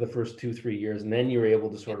team for the first 2-3 years, and then you were able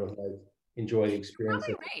to sort of like enjoy the You're experience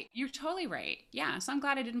probably of. right. You're totally right. Yeah. So I'm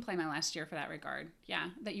glad I didn't play my last year for that regard. Yeah.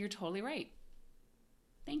 That you're totally right.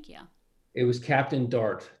 Thank you. It was Captain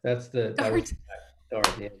Dart. That was Dart. Dart.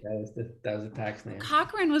 Yeah, that was the tax name.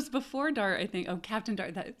 Cochrane was before Dart, I think. Oh, Captain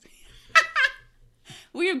Dart.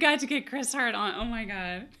 We have got to get Chris Hart on. Oh my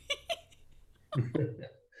God.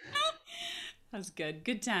 That was good.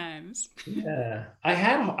 Good times. Yeah, I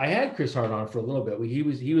had Chris Hart on for a little bit.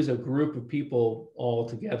 He was a group of people all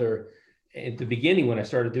together at the beginning when I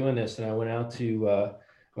started doing this, and I went out to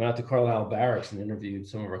Carlisle Barracks and interviewed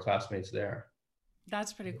some of our classmates there.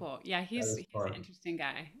 That's pretty cool. Yeah, That he's was an fun. interesting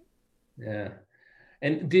guy. Yeah,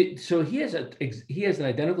 and so he has an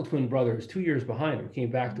identical twin brother who's 2 years behind him. Came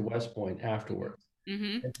back to West Point afterwards.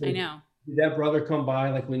 And I so know. did that brother come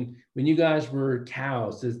by like when you guys were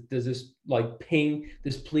cows? Does this like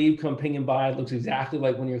this plebe come pinging by? It looks exactly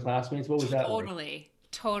like one of your classmates. What was that like? Totally.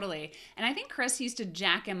 Totally. And I think Chris used to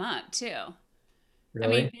jack him up too. I mean,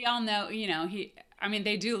 Really? they all know,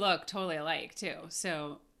 they do look totally alike too.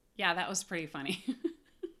 So yeah, that was pretty funny.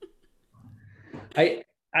 I,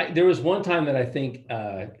 there was one time that I think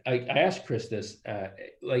I asked Chris this,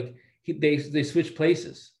 like they switched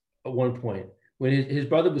places at one point when his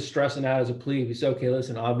brother was stressing out as a plebe. He said, "Okay,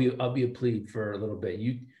 listen, I'll be a plebe for a little bit.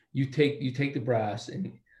 You take the brass,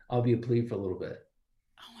 and I'll be a plebe for a little bit."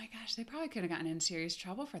 Oh my gosh, they probably could have gotten in serious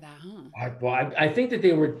trouble for that, huh? I think that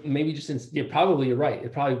they were maybe just probably you're right.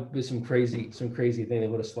 It probably was some crazy thing. They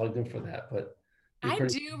would have slugged him for that, but I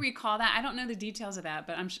do recall that. I don't know the details of that,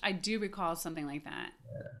 but I do recall something like that.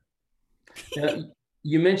 Yeah. Now,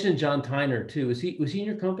 you mentioned John Tyner too. Was he in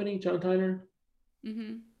your company, John Tyner?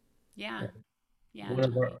 Mm-hmm. Yeah. Yeah.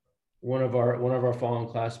 One of our fallen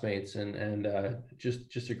classmates, and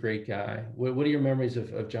just a great guy. What are your memories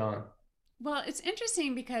of John? Well, it's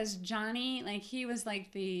interesting because Johnny, like, he was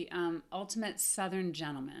like the ultimate Southern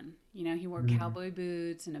gentleman. You know, he wore cowboy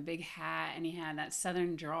boots and a big hat, and he had that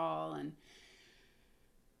Southern drawl. And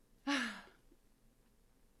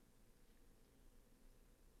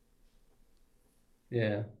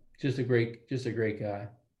Yeah, just a great guy.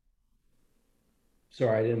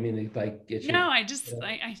 Sorry, I didn't mean to like get no, you.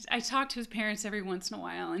 I talk to his parents every once in a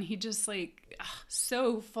while, and he just like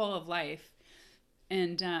so full of life.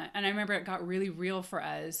 And I remember it got really real for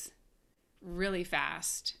us, really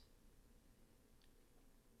fast.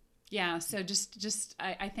 Yeah, so just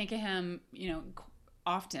I think of him, you know,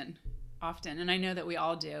 often, often, and I know that we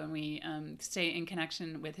all do, and we stay in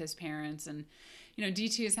connection with his parents, and you know,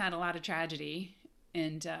 D2 has had a lot of tragedy,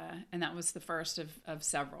 and that was the first of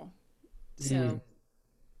several. Mm, So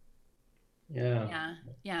yeah. yeah,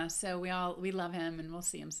 yeah. So we love him, and we'll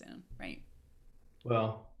see him soon, right?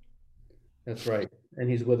 Well, that's right. And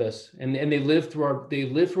he's with us. And they live through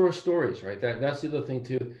our stories, right? That's the other thing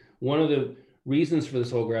too. One of the reasons for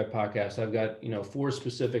this whole grad podcast, I've got, four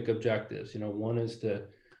specific objectives. One is to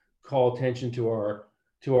call attention to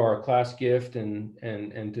our class gift and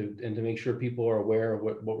to make sure people are aware of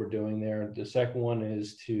what we're doing there. The second one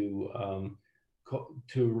is to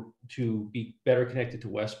be better connected to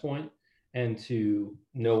West Point and to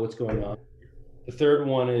know what's going on. The third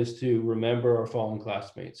one is to remember our fallen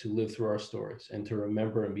classmates who lived through our stories and to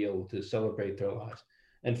remember and be able to celebrate their lives.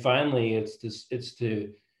 And finally, it's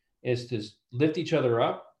to lift each other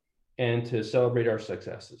up and to celebrate our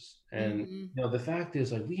successes. And Mm-hmm. the fact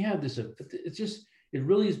is, like, we have this. It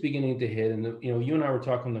really is beginning to hit. And you and I were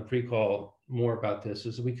talking on the pre-call more about this.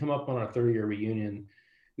 As we come up on our 30-year reunion,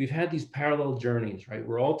 we've had these parallel journeys, right?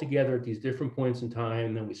 We're all together at these different points in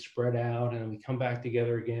time, then we spread out, and then we come back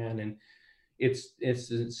together again. And it's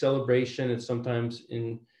a celebration. It's sometimes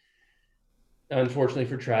unfortunately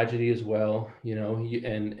for tragedy as well,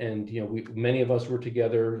 many of us were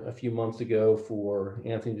together a few months ago for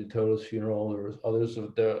Anthony DeToto's funeral. There was others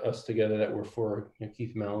of us together that were for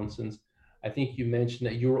Keith Mallinson's. I think you mentioned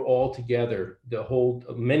that you were all together.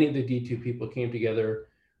 Many of the D2 people came together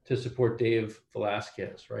to support Dave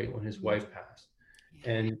Velasquez, right, when his wife passed.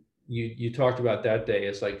 Yeah. And you talked about that day.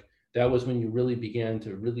 It's like that was when you really began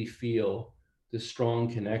to really feel this strong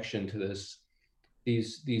connection to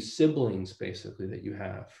these siblings basically that you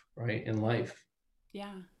have, right, in life.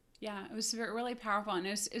 Yeah, yeah, it was really powerful, and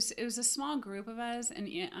it was a small group of us, and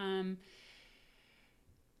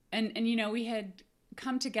we had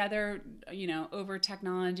come together, over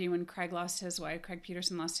technology when Craig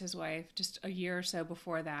Peterson lost his wife just a year or so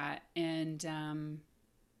before that, and then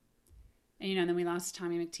we lost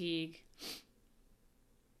Tommy McTeague,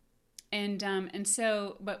 and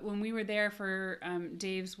so, but when we were there for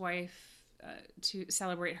Dave's wife. To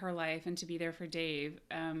celebrate her life and to be there for Dave.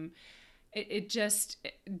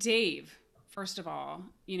 Dave, first of all,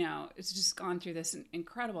 it's just gone through this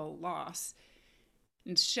incredible loss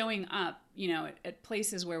and showing up, at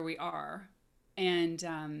places where we are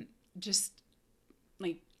and just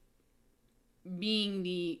like being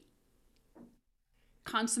the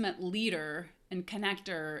consummate leader and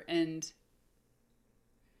connector and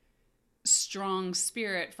strong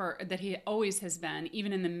spirit that he always has been,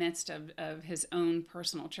 even in the midst of his own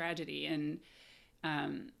personal tragedy. And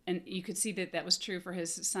you could see that was true for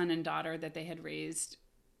his son and daughter that they had raised.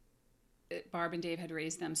 Barb and Dave had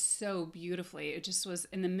raised them so beautifully. It just was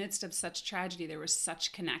in the midst of such tragedy. There was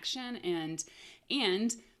such connection,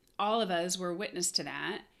 and all of us were witness to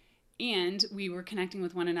that. And we were connecting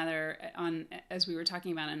with one another as we were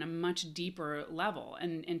talking about, on a much deeper level,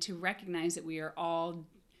 and to recognize that we are all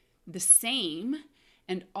the same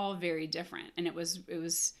and all very different. And it was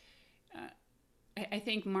I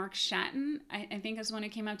think Mark Shatton, I think, is one who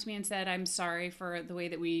came up to me and said, "I'm sorry for the way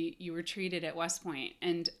that you were treated at West Point."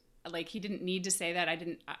 And like, he didn't need to say that. I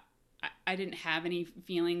didn't have any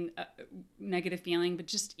feeling, negative feeling, but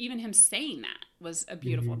just even him saying that was a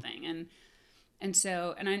beautiful thing. And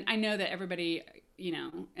so, and I know that everybody,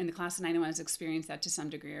 in the class of 91 has experienced that to some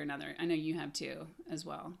degree or another. I know you have too, as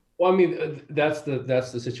well. Well, I mean, that's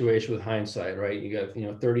the situation with hindsight, right? You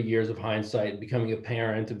got 30 years of hindsight, becoming a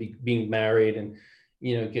parent, to being married, and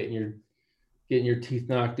getting getting your teeth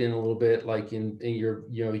knocked in a little bit, like in your,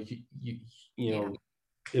 you know,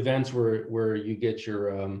 events where you get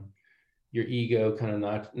your ego kind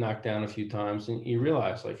of knocked down a few times, and you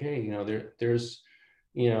realize like, hey, you know, there's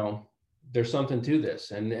something to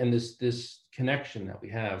this, and this connection that we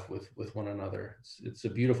have with one another. It's a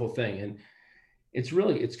beautiful thing, and it's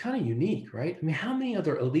kind of unique, right? I mean, how many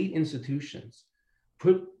other elite institutions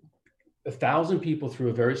put 1,000 people through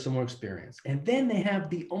a very similar experience, and then they have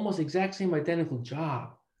the almost exact same identical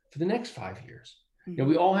job for the next 5 years? You know,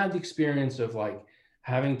 we all have the experience of like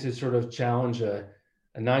having to sort of challenge a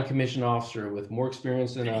non-commissioned officer with more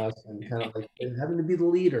experience than us, and kind of like having to be the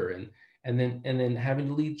leader, and then having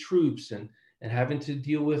to lead troops, and having to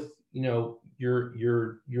deal with, you know,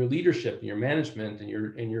 your leadership and your management and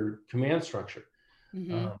your command structure.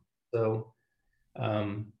 So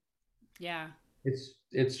yeah,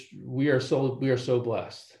 we are so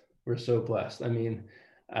blessed. We're so blessed. I mean,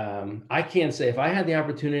 I can't say if I had the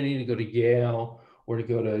opportunity to go to Yale or to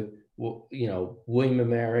go to, you know, William and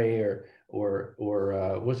Mary or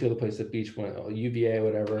what's the other place that Beach went, UVA,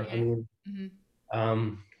 whatever. I mean,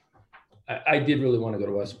 I did really want to go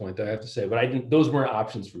to West Point, though, I have to say, but I didn't. Those weren't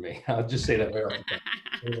options for me. I'll just say that right off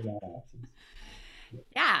the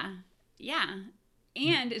top. Yeah,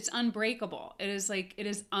 and it's unbreakable. It is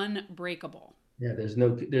unbreakable. Yeah, there's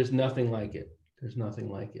nothing like it. There's nothing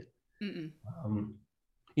like it. You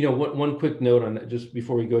know, one quick note on that, just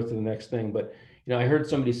before we go to the next thing, but you know, I heard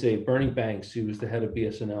somebody say, Bernie Banks, who was the head of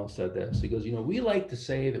BSNL, said this. He goes, you know, we like to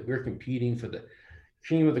say that we're competing for the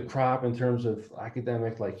cream of the crop in terms of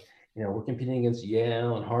academic, like, you know, we're competing against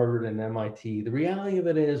Yale and Harvard and MIT. The reality of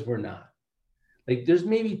it is we're not. Like, there's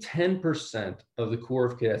maybe 10% of the Corps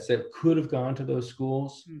of Cadets that could have gone to those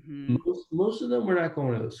schools. Most of them were not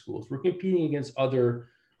going to those schools. We're competing against other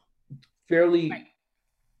fairly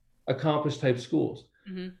accomplished type schools.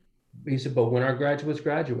 He said, but when our graduates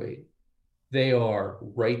graduate, they are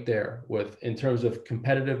right there in terms of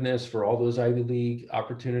competitiveness for all those Ivy League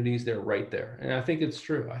opportunities. They're right there. And I think it's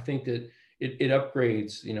true. I think that it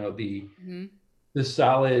upgrades, you know, the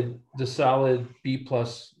solid B+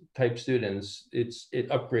 type students. It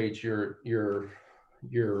upgrades your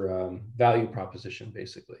value proposition,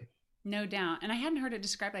 basically. No doubt. And I hadn't heard it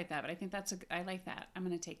described like that, but I think I like that. I'm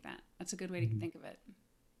going to take that. That's a good way to think of it.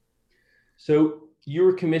 So you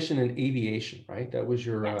were commissioned in aviation, right? That was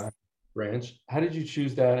your branch. How did you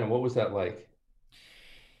choose that, and what was that like?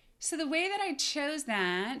 So the way that I chose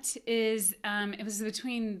that is it was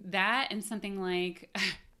between that and something like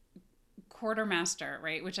quartermaster,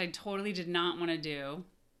 right? Which I totally did not want to do.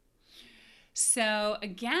 So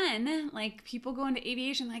again, like people go into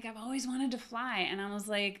aviation, like I've always wanted to fly. And I was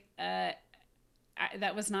like, that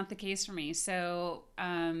was not the case for me. So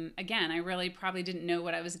again, I really probably didn't know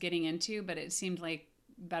what I was getting into, but it seemed like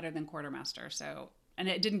better than quartermaster. So, and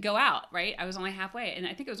it didn't go out, right? I was only halfway. And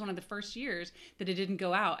I think it was one of the first years that it didn't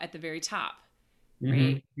go out at the very top,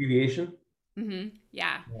 right? Aviation?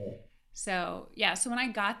 Yeah. So, yeah. So when I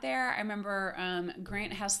got there, I remember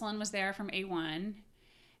Grant Heslin was there from A1.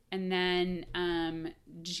 And then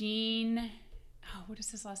Gene, what is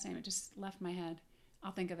his last name? It just left my head.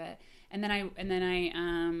 I'll think of it. And then I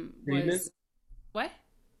Friedman? was what?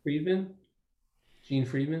 Friedman? Gene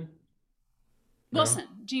Friedman? Wilson. No.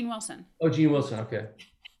 Gene Wilson. Oh, Gene Wilson. Okay.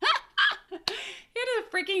 He had a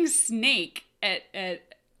freaking snake at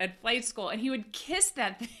flight school, and he would kiss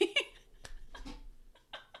that thing.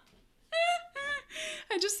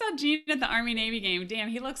 I just saw Gene at the Army Navy game. Damn,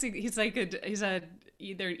 he looks like he's either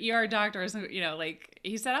an ER doctor or something, you know, like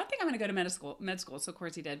he said, I don't think I'm going to go to med school. So of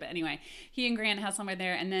course he did. But anyway, he and Grant Heslin were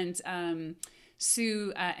there. And then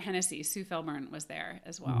Sue Feldburn was there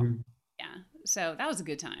as well. Yeah. So that was a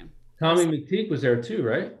good time. Tommy McTeague was there too,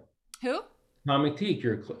 right? Who? Tom McTeague.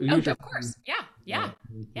 Of course. Yeah.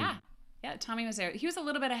 Tommy was there. He was a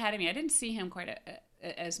little bit ahead of me. I didn't see him quite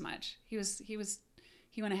as much. He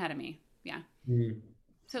went ahead of me. Yeah.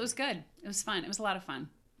 So it was good. It was fun. It was a lot of fun.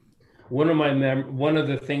 One of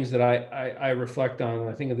the things that I reflect on when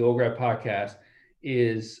I think of the Old Grad podcast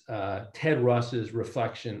is Ted Russ's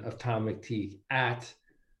reflection of Tom McTeague at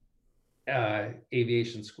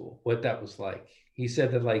aviation school, what that was like. He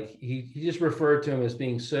said that like he just referred to him as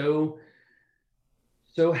being so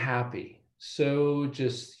happy, so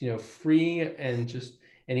just, you know, free, and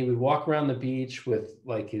he would walk around the beach with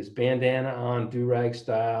like his bandana on, do-rag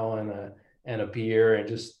style, and a beer,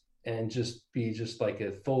 and just be just like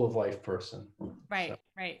a full of life person. Right.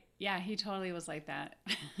 Yeah, he totally was like that.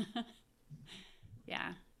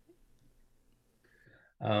 Yeah.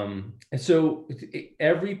 And so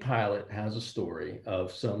every pilot has a story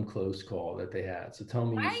of some close call that they had. So tell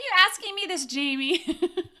me. Why are you asking me this, Jamie?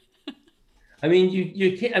 I mean,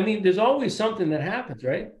 you can't. I mean, there's always something that happens,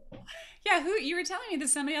 right? Yeah, who you were telling me that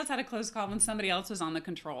somebody else had a close call when somebody else was on the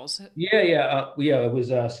controls. Yeah. It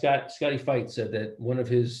was Scotty Fight said that one of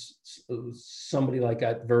his somebody like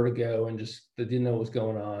got vertigo and just they didn't know what was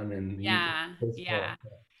going on, and he Yeah, close yeah.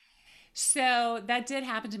 call. So that did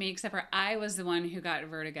happen to me, except for I was the one who got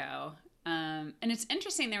vertigo. And it's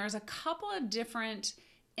interesting, there was a couple of different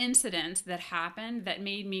incidents that happened that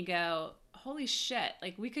made me go, holy shit,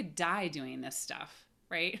 like we could die doing this stuff,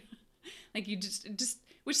 right? Like you just,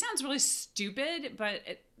 which sounds really stupid, but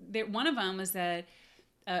one of them was that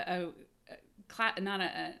a, not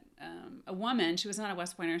a woman. She was not a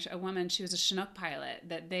West Pointer. A woman. She was a Chinook pilot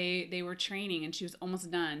that they were training, and she was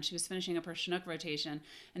almost done. She was finishing up her Chinook rotation,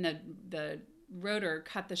 and the rotor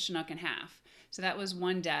cut the Chinook in half. So that was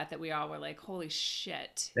one death that we all were like, "Holy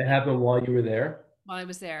shit!" That happened while you were there. While I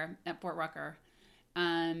was there at Fort Rucker.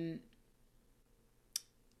 Um,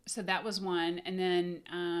 so that was one, and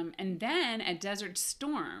then at Desert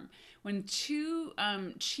Storm, when two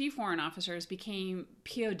chief warrant officers became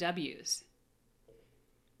POWs,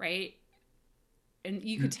 right? And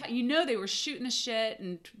you could tell, they were shooting the shit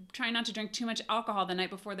and trying not to drink too much alcohol the night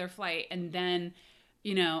before their flight, and then,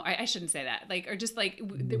 I shouldn't say that, like, or just like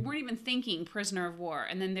they weren't even thinking prisoner of war,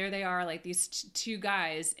 and then there they are, like these two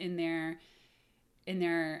guys in their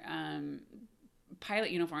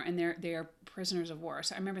pilot uniform, and they're prisoners of war.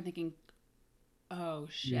 So I remember thinking, oh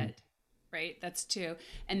shit. Right, that's two.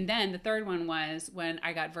 And then the third one was when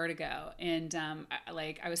I got vertigo, and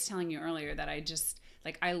I was telling you earlier that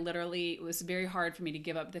I literally, it was very hard for me to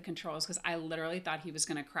give up the controls because I literally thought he was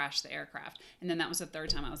going to crash the aircraft. And then that was the third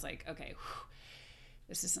time I was like, okay,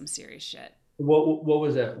 this is some serious shit. What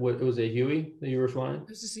was that? What was a Huey that you were flying? It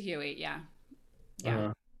was just a Huey, yeah.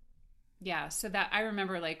 Yeah, so that I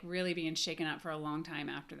remember like really being shaken up for a long time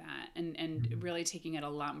after that, and really taking it a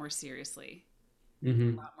lot more seriously. A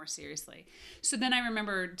lot more seriously. So then I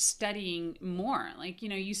remember studying more. Like,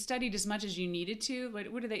 you studied as much as you needed to.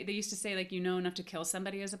 What do they used to say, like, enough to kill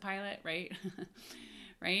somebody as a pilot, right?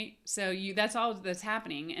 Right? So that's all that's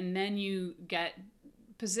happening. And then you get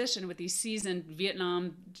positioned with these seasoned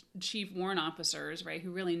Vietnam chief warrant officers, right,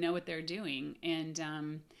 who really know what they're doing.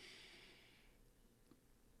 And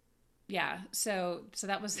yeah, so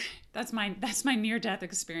that's my near death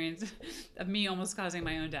experience of me almost causing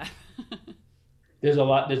my own death. There's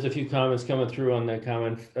a few comments coming through on the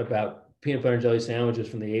comment about peanut butter and jelly sandwiches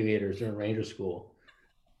from the aviators during Ranger School.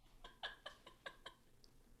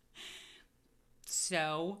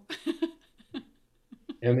 So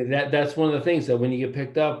I mean, that's one of the things that when you get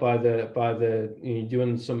picked up by the you're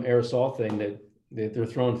doing some aerosol thing that they're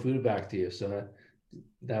throwing food back to you. So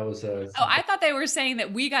that was oh, I thought they were saying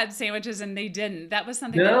that we got sandwiches and they didn't. That was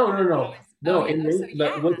something. No.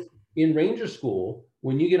 Yeah. In Ranger School,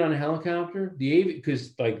 when you get on a helicopter,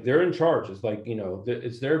 because like they're in charge. It's like,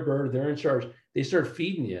 it's their bird. They're in charge. They start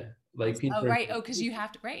feeding you like people. Oh, right. Oh, because you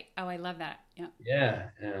have to. Right. Oh, I love that. Yeah.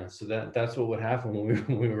 Yeah. So that's what would happen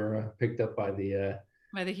when we were picked up by the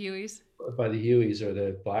Hueys. By the Hueys or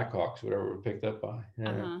the Blackhawks, whatever we were picked up by. Yeah.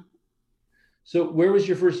 Uh-huh. So where was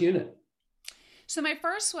your first unit? So my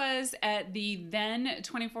first was at the then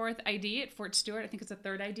 24th ID at Fort Stewart. I think it's a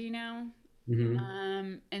 3rd ID now.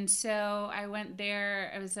 Mm-hmm. And so I went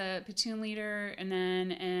there. I was a platoon leader,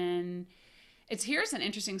 and here's an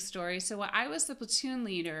interesting story. So I was the platoon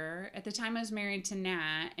leader at the time. I was married to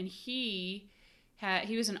Nat, and he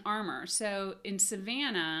was an armor. So in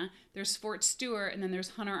Savannah, there's Fort Stewart, and then there's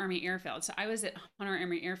Hunter Army Airfield. So I was at Hunter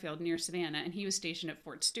Army Airfield near Savannah, and he was stationed at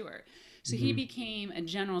Fort Stewart. So he became a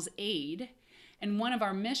general's aide. And one of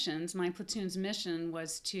our missions, my platoon's mission,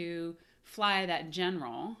 was to fly that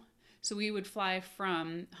general. So we would fly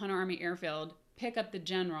from Hunter Army Airfield, pick up the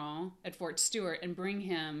general at Fort Stewart, and bring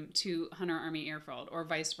him to Hunter Army Airfield, or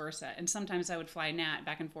vice versa. And sometimes I would fly Nat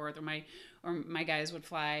back and forth, or my guys would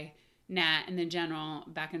fly Nat and the general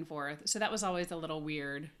back and forth. So that was always a little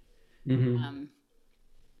weird.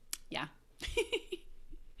 Yeah.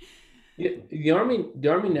 The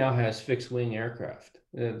Army now has fixed wing aircraft.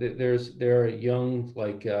 There are young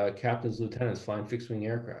captains, lieutenants flying fixed wing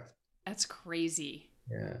aircraft. That's crazy.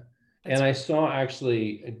 Yeah, and I saw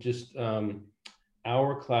actually just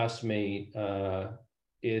our classmate.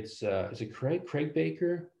 Is it Craig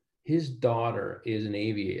Baker? His daughter is an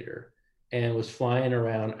aviator and was flying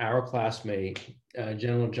around our classmate,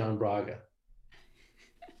 General John Braga.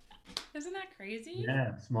 Isn't that crazy?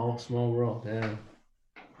 Yeah, small world.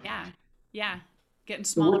 Yeah. Getting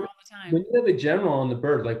smaller all the time. When you have a general on the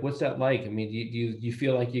bird, like, what's that like? I mean, you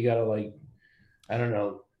feel like you gotta, like, I don't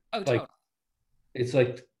know. Oh, totally. It's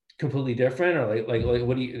like completely different, or like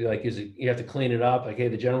what do you like? Is it you have to clean it up? Like, hey,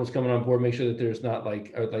 the general's coming on board, make sure that there's not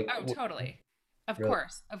like Oh, totally. Of really?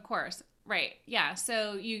 course. Of course. Right. Yeah.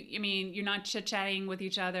 So I mean, you're not chit chatting with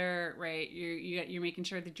each other, right? You're making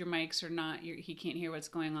sure that your mics are not, he can't hear what's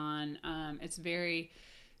going on. It's very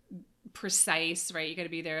precise, right? You got to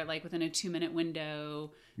be there like within a 2 minute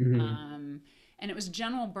window. Mhm. Um, and it was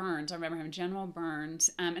General Burns. I remember him, General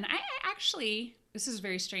Burns. And I actually, this is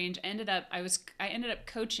very strange. I ended up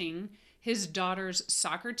coaching his daughter's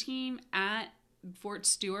soccer team at Fort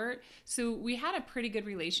Stewart. So we had a pretty good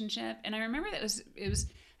relationship. And I remember that it was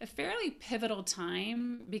a fairly pivotal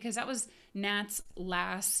time because that was Nat's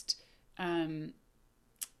last,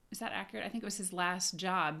 is that accurate? I think it was his last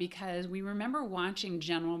job because we remember watching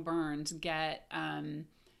General Burns get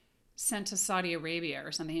sent to Saudi Arabia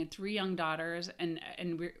or something. He had three young daughters, and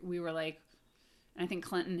we were like, and I think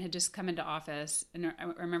Clinton had just come into office, and I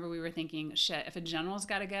remember we were thinking, shit, if a general's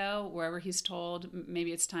got to go wherever he's told,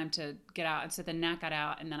 maybe it's time to get out. And so then Nat got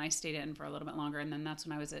out, and then I stayed in for a little bit longer, and then that's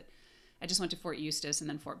when I just went to Fort Eustis and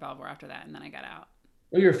then Fort Belvoir after that, and then I got out.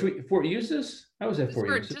 Oh, you're at Fort Eustis? I was at Fort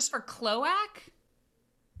Eustis. Just for CLOAC?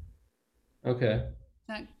 Okay.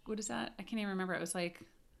 What is that? I can't even remember. It was like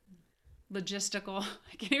logistical.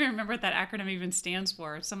 I can't even remember what that acronym even stands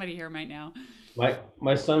for. Somebody here might know.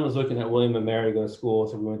 My son was looking at William and Mary to go to school,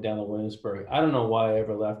 so we went down to Williamsburg. I don't know why I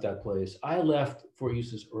ever left that place. I left Fort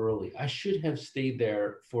Eustis early. I should have stayed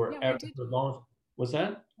there for Yeah, as long. What's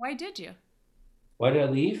that? why did you? Why did I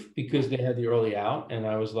leave? Because they had the early out, and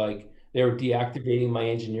I was like, they were deactivating my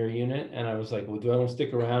engineer unit, and I was like, well, do I want to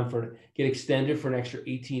stick around get extended for an extra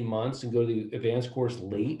 18 months and go to the advanced course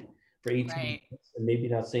late for 18 Right. months and maybe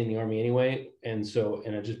not stay in the Army anyway? And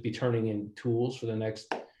I'd just be turning in tools for the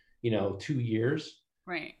next, 2 years.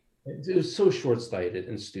 Right. It was so short-sighted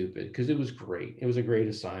and stupid because it was great. It was a great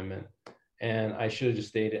assignment. And I should have just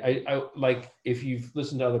stayed. I like, if you've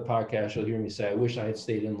listened to other podcasts, you'll hear me say, I wish I had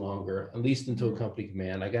stayed in longer, at least until company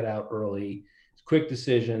command. I got out early, quick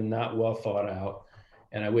decision, not well thought out.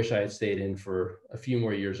 And I wish I had stayed in for a few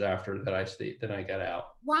more years after that I got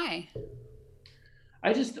out. Why?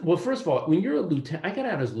 Well, first of all, when you're a lieutenant, I got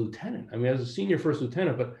out as a lieutenant. I mean, I was a senior first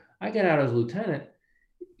lieutenant, but I got out as a lieutenant.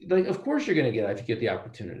 Like, of course you're going to get out if you get the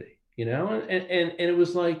opportunity, and it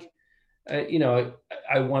was like,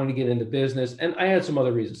 I wanted to get into business, and I had some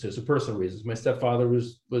other reasons too. So personal reasons. My stepfather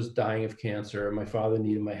was dying of cancer. My father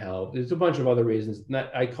needed my help. There's a bunch of other reasons.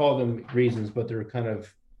 I call them reasons, but they're kind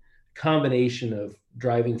of combination of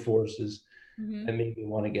driving forces that made me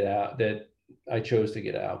want to get out, that I chose to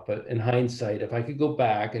get out. But in hindsight, if I could go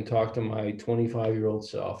back and talk to my 25-year-old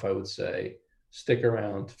self, I would say, stick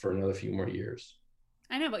around for another few more years.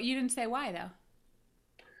 I know, but you didn't say why though.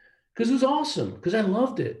 Because it was awesome. Because I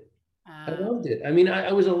loved it. I loved it. I mean,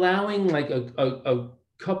 I was allowing like a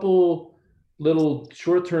couple little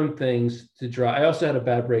short-term things to drive. I also had a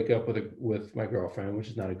bad breakup with my girlfriend, which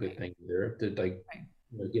is not a good thing either, to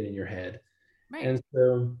get in your head. Right. And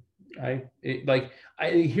so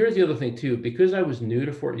here's the other thing too, because I was new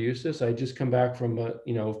to Fort Eustis, I just come back from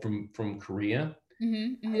from Korea. I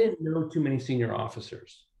didn't know too many senior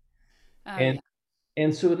officers.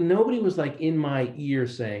 And so nobody was like in my ear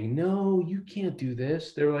saying, no, you can't do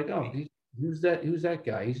this. They were like, oh, who's that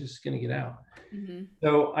guy? He's just going to get out.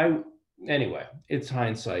 So anyway, it's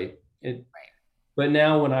hindsight. But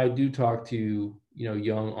now when I do talk to,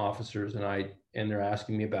 young officers and they're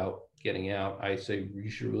asking me about getting out, I say, you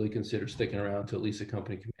should really consider sticking around to at least a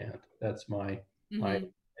company command. That's my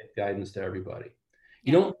guidance to everybody.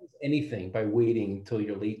 You don't lose anything by waiting until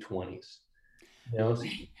your late 20s.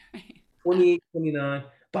 28, 29.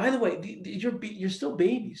 By the way, you're still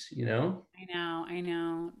babies, I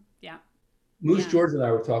know. Yeah. Moose George and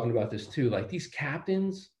I were talking about this too. Like, these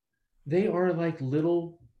captains, they are like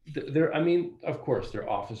I mean, of course they're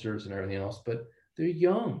officers and everything else, but they're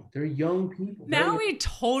young. They're young people. Now we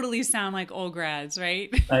totally sound like old grads,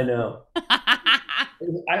 right? I know.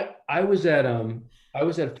 I was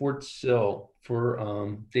at Fort Sill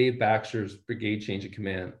for Dave Baxter's brigade change of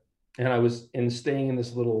command, and I was staying in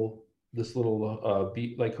this little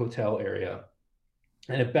like hotel area,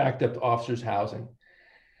 and it backed up to officers' housing.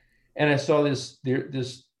 And I saw this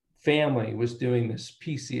family was doing this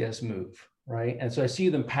PCS move, right? And so I see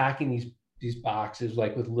them packing these boxes,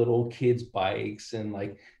 like with little kids' bikes and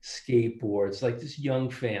like skateboards, like this young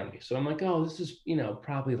family. So I'm like, oh, this is,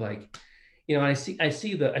 probably like, I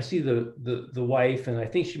see the wife, and I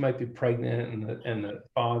think she might be pregnant, and the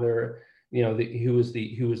father, who was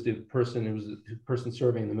the person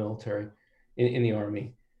serving in the military in the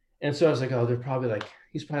Army. And so I was like, oh,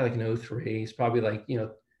 he's probably like an 03. He's probably like,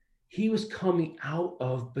 he was coming out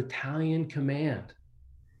of battalion command.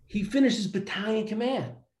 he finished his battalion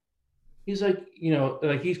command. He's like,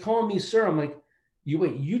 like he's calling me sir. I'm like,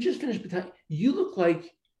 you just finished battalion. You look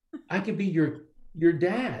like I could be your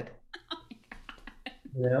dad.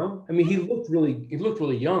 I mean, he looked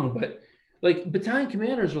really young, but like battalion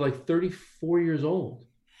commanders are like 34 years old.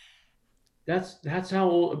 That's how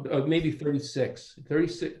old, maybe 36.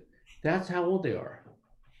 That's how old they are.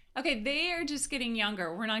 Okay, they are just getting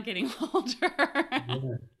younger. We're not getting older.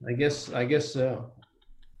 Yeah, I guess so.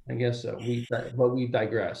 But we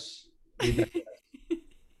digress.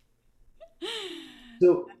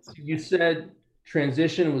 So you said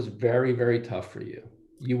transition was very, very tough for you.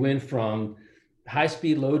 You went from high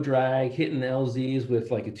speed, low drag, hitting LZs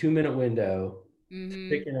with like a 2-minute window, to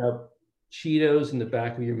picking up Cheetos in the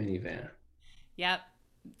back of your minivan. Yep.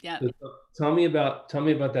 So tell me about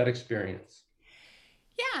that experience.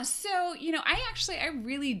 Yeah, so I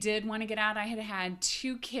really did want to get out. I had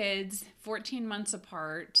 2 kids, 14 months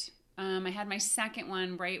apart. I had my second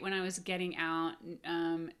one right when I was getting out.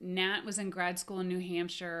 Nat was in grad school in New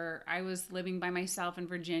Hampshire. I was living by myself in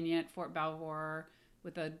Virginia at Fort Belvoir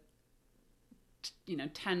with a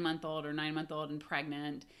 10-month-old or 9-month-old and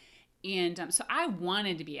pregnant. And so I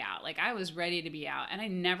wanted to be out. Like I was ready to be out. And I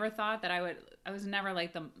never thought that I was never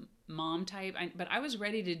like the mom type, but I was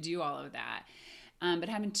ready to do all of that. But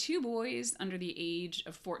having 2 boys under the age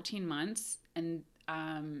of 14 months, and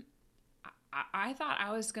I thought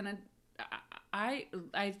I was gonna, I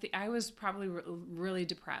was probably really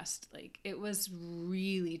depressed. Like it was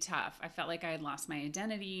really tough. I felt like I had lost my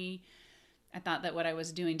identity. I thought that what I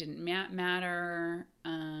was doing didn't matter.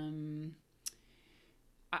 And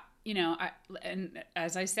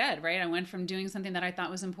as I said, right, I went from doing something that I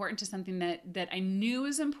thought was important to something that I knew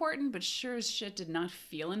was important, but sure as shit did not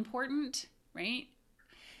feel important, right?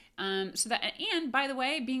 So that, and by the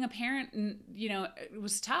way, being a parent, it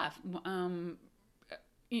was tough.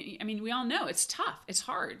 I mean, we all know it's tough. It's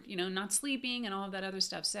hard, not sleeping and all of that other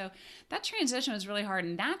stuff. So that transition was really hard.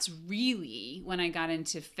 And that's really when I got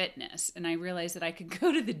into fitness and I realized that I could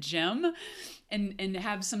go to the gym and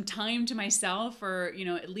have some time to myself for,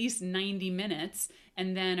 at least 90 minutes.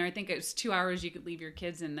 And then, or I think it was 2 hours you could leave your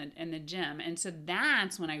kids in the gym. And so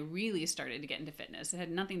that's when I really started to get into fitness. It had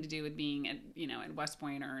nothing to do with being at, at West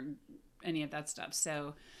Point or any of that stuff.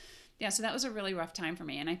 So yeah, so that was a really rough time for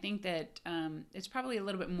me. And I think that it's probably a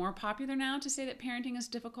little bit more popular now to say that parenting is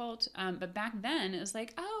difficult. But back then it was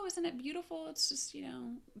like, oh, isn't it beautiful? It's just,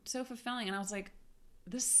 so fulfilling. And I was like,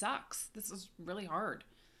 this sucks. This is really hard.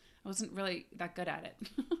 I wasn't really that good at it.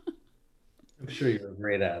 I'm sure you're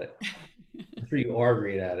great at it. I'm sure you are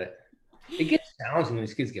great at it. It gets challenging when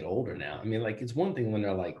these kids get older now. I mean, like it's one thing when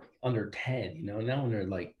they're like under 10, now when they're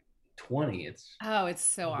like 20, it's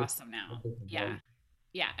so awesome now. Yeah.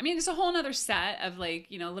 Yeah. I mean, there's a whole nother set of like,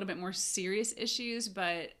 a little bit more serious issues,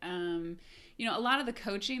 but, a lot of the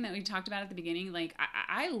coaching that we talked about at the beginning, like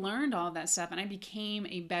I learned all of that stuff and I became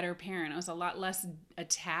a better parent. I was a lot less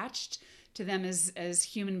attached to them as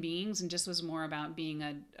human beings and just was more about being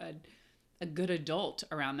a good adult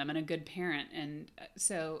around them and a good parent. And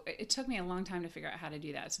so it took me a long time to figure out how to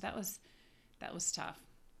do that. So that was tough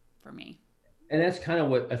for me. And that's kind of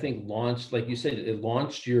what I think launched, like you said, it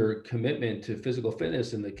launched your commitment to physical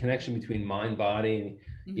fitness and the connection between mind, body. And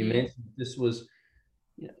you mentioned this was,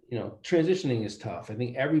 transitioning is tough. I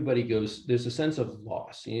think everybody there's a sense of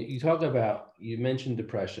loss. You mentioned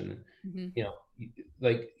depression,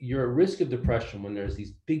 like you're at risk of depression when there's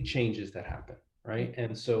these big changes that happen, right?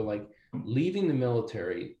 And so like leaving the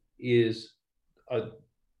military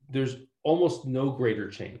there's almost no greater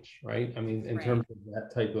change, right? I mean, in terms of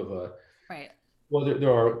that type of a, right. Well,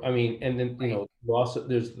 there are, I mean, and then, loss,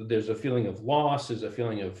 there's a feeling of loss, there's a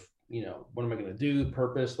feeling of, what am I going to do?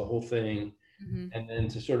 Purpose, the whole thing. And then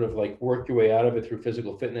to sort of like work your way out of it through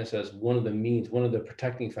physical fitness as one of the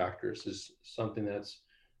protecting factors is something that's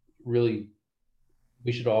really,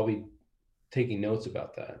 we should all be taking notes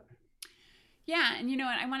about that. Yeah, and you know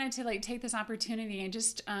what? I wanted to like take this opportunity. I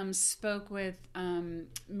just spoke with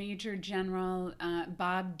Major General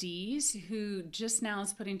Bob Dees, who just now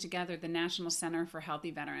is putting together the National Center for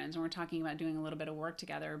Healthy Veterans, and we're talking about doing a little bit of work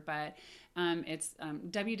together. But it's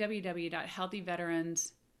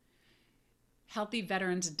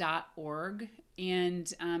www.healthyveterans.org,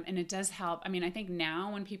 and it does help. I mean, I think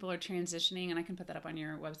now when people are transitioning, and I can put that up on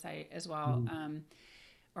your website as well.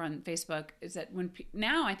 Or on Facebook, is that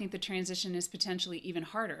now I think the transition is potentially even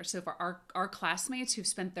harder. So for our classmates who've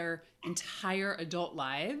spent their entire adult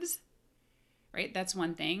lives, right? That's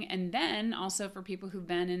one thing. And then also for people who've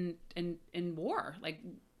been in war, like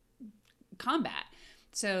combat.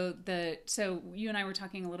 So you and I were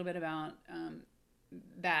talking a little bit about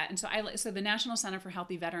that. And so the National Center for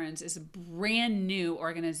Healthy Veterans is a brand new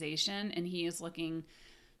organization, and he is looking,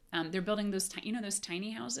 they're building those, those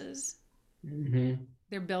tiny houses. Mm-hmm.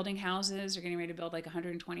 They're building houses. They're getting ready to build like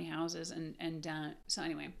 120 houses. So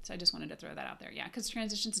anyway, so I just wanted to throw that out there. Yeah. Cause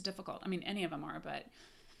transitions are difficult. I mean, any of them are, but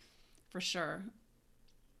for sure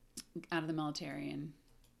out of the military and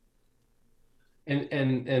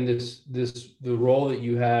this the role that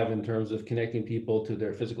you have in terms of connecting people to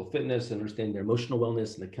their physical fitness, understanding their emotional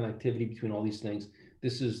wellness, and the connectivity between all these things.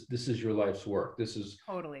 This is your life's work. This is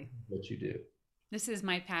totally what you do. This is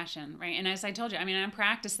my passion, right? And as I told you, I mean, I'm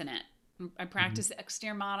practicing it. I practice the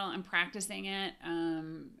exterior model. I'm practicing it,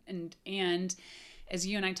 and as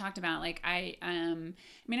you and I talked about, like I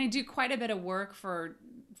do quite a bit of work for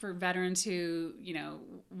veterans who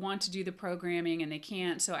want to do the programming and they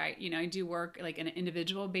can't. So I do work like on an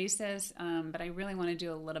individual basis, but I really want to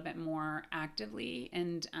do a little bit more actively,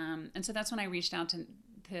 and so that's when I reached out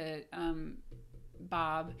to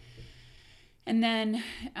Bob. And then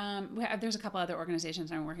there's a couple other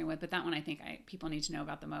organizations I'm working with, but that one I think people need to know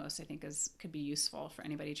about the most. I think could be useful for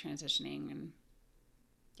anybody transitioning, and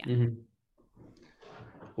yeah. Mm-hmm.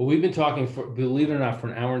 Well, we've been talking believe it or not, for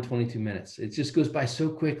an hour and 22 minutes. It just goes by so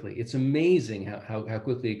quickly. It's amazing how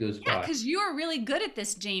quickly it goes by. Yeah, because you are really good at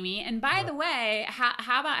this, Jamie. And by the way,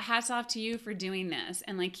 how about hats off to you for doing this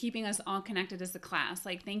and like keeping us all connected as a class.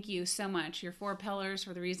 Like, thank you so much. Your 4 pillars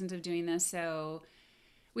for the reasons of doing this. So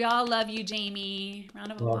we all love you, Jamie.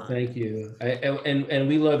 Round of applause. Well, thank you. And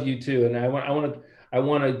we love you too. And I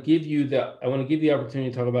want to give you the opportunity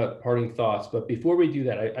to talk about parting thoughts. But before we do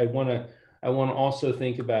that, I want to also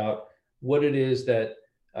think about what it is that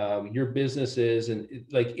your business is, and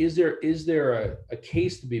like, is there a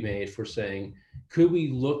case to be made for saying, could we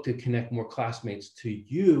look to connect more classmates to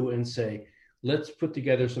you and say, let's put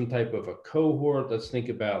together some type of a cohort. Let's think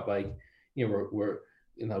about, like, we're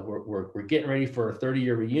getting ready for a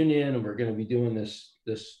 30-year reunion, and we're going to be doing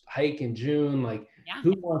this hike in June. Like, yeah.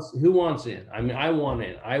 Who wants in? I mean, I want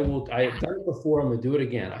in. I've done it before. I'm going to do it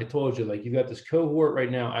again. I told you, like, you've got this cohort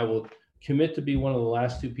right now. I will commit to be one of the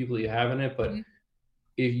last 2 people you have in it. But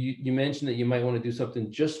if you mentioned that you might want to do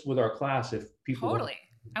something just with our class, if people totally.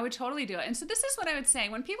 I would totally do it. And so this is what I would say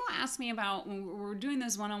when people ask me about, when we're doing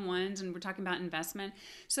those one-on-ones and we're talking about investment.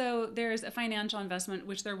 So there's a financial investment,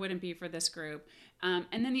 which there wouldn't be for this group. And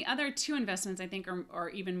then the other 2 investments I think are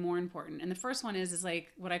even more important. And the first one is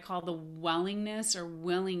like what I call the willingness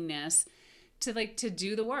to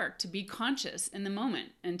do the work, to be conscious in the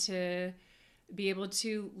moment, and to be able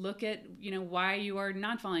to look at, why you are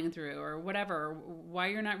not following through or whatever, or why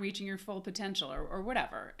you're not reaching your full potential or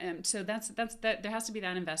whatever. And so that's that. There has to be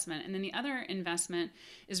that investment. And then the other investment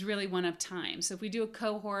is really one of time. So if we do a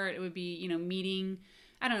cohort, it would be, meeting,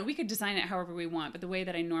 I don't know, we could design it however we want, but the way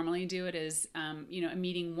that I normally do it is, a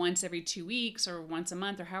meeting once every 2 weeks or once a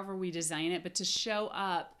month or however we design it, but to show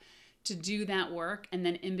up to do that work, and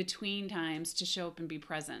then in between times to show up and be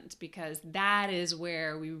present, because that is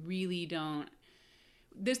where we really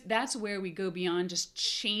that's where we go beyond just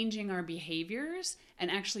changing our behaviors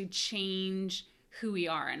and actually change who we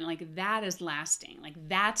are. And like, that is lasting. Like,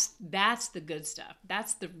 that's the good stuff.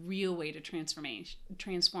 That's the real way to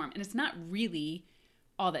transform. And it's not really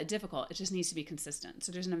all that difficult. It just needs to be consistent.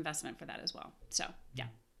 So there's an investment for that as well. So yeah,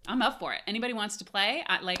 I'm up for it. Anybody wants to play?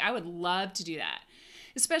 I would love to do that.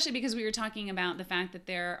 Especially because we were talking about the fact that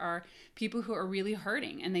there are people who are really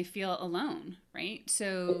hurting and they feel alone, right?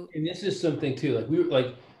 So, and this is something too, like we were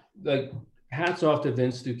like hats off to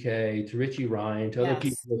Vince Duque, to Richie Ryan, to other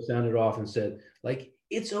people who sounded off and said, like,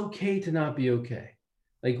 it's okay to not be okay.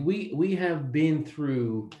 Like, we have been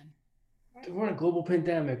through, we're in a global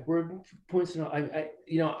pandemic. We're points out,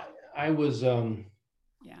 I was, I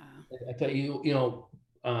thought,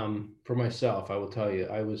 for myself, I will tell you,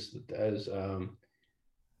 I was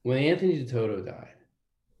when Anthony DeToto died,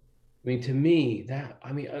 I mean, to me,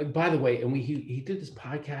 by the way, and he did this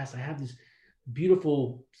podcast. I have this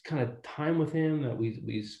beautiful kind of time with him that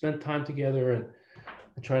we spent time together, and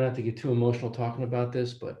I try not to get too emotional talking about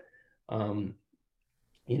this, but I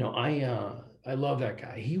love that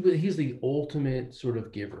guy. He's the ultimate sort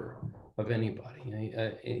of giver of anybody.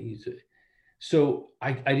 So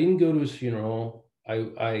I didn't go to his funeral.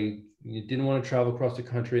 I didn't want to travel across the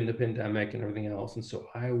country in the pandemic and everything else. And so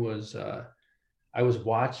I was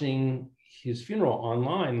watching his funeral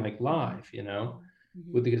online, like live,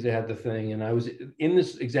 because they had the thing. And I was in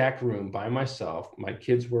this exact room by myself. My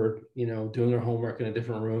kids were, doing their homework in a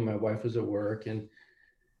different room. My wife was at work, and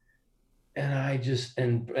I just,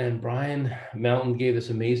 and Brian Melton gave this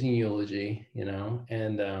amazing eulogy,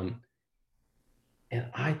 and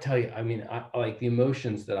I tell you, I mean, I like the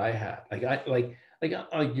emotions that I had,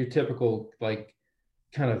 like your typical, like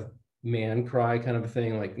kind of man cry kind of a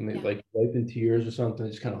thing, like wiping tears or something,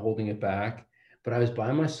 just kind of holding it back. But I was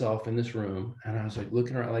by myself in this room, and I was like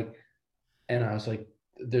looking around, like, and I was like,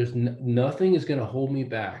 there's nothing is going to hold me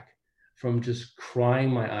back from just crying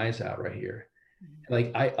my eyes out right here.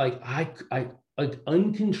 Like I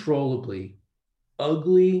uncontrollably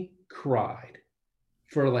ugly cried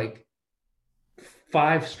for like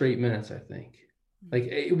 5 straight minutes, I think. Like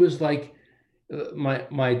it was like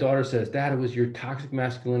my daughter says, Dad, it was your toxic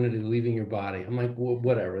masculinity leaving your body. I'm like, well,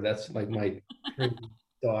 whatever. That's like my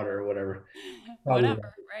daughter or whatever.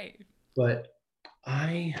 Whatever, right. But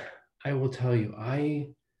I will tell you,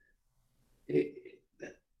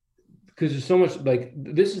 because there's so much, like,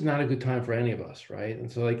 this is not a good time for any of us, right?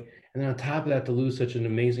 And so like, and then on top of that, to lose such an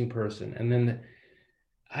amazing person. And then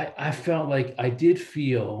I felt like I did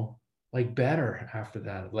feel like better after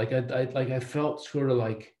that. Like I felt sort of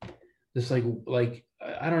like this, like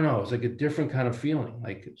I don't know, it's like a different kind of feeling.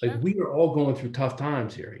 Like we are all going through tough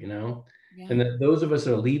times here, you know? Yeah. And that those of us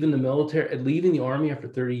that are leaving the military, leaving the Army after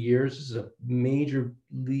 30 years, this is a major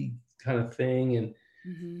league kind of thing. And,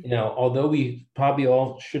 you know, although we probably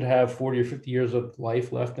all should have 40 or 50 years of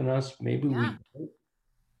life left in us, maybe we don't,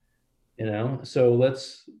 you know? So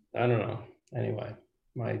I don't know. Anyway,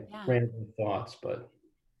 my random thoughts, but.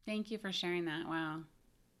 Thank you for sharing that. Wow.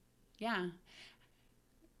 Yeah.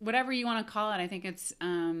 Whatever you want to call it, I think it's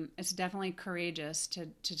definitely courageous to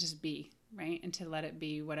just be, right? And to let it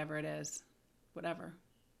be whatever it is, whatever.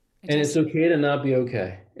 It's okay to not be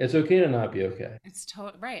okay. It's okay to not be okay. It's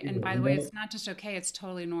right. And by the way, it's not just okay, it's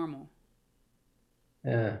totally normal.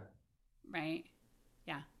 Yeah. Right?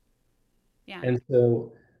 Yeah. Yeah. And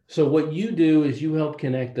so what you do is you help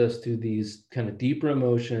connect us to these kind of deeper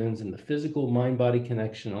emotions and the physical mind-body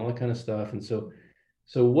connection, all that kind of stuff. And so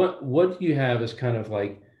what do you have as kind of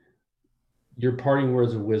like your parting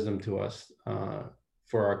words of wisdom to us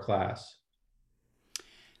for our class?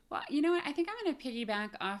 Well, you know what? I think I'm going to piggyback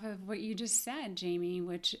off of what you just said, Jamie,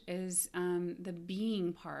 which is the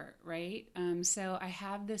being part, right? So I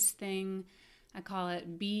have this thing, I call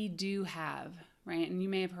it be, do, have, right? And you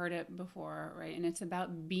may have heard it before, right? And it's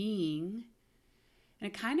about being.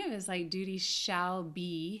 And it kind of is like duty shall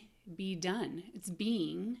be done. It's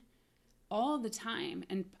being all the time.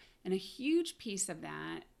 And a huge piece of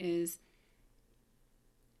that is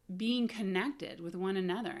being connected with one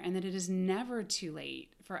another, and that it is never too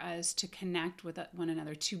late for us to connect with one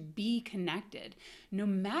another, to be connected, no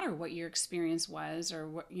matter what your experience was, or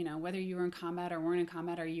what, you know, whether you were in combat or weren't in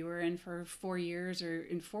combat, or you were in for 4 years or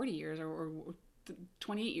in 40 years or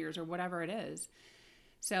 28 years or whatever it is.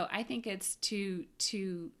 So I think it's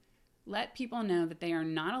to let people know that they are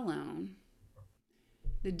not alone.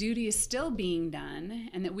 The duty is still being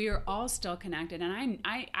done, and that we are all still connected. And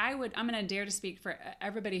I'm going to dare to speak for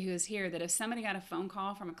everybody who is here, that if somebody got a phone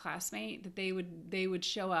call from a classmate, that they would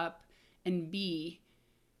show up and be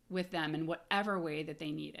with them in whatever way that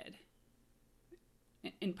they needed.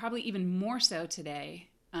 And probably even more so today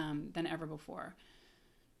than ever before.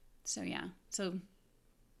 So yeah, so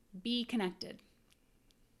be connected.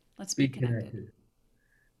 Let's be connected.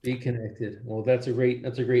 Be connected. Well, that's a great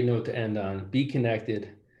note to end on. Be connected.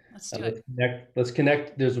 Let's do it. Let's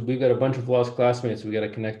connect. We've got a bunch of lost classmates we got to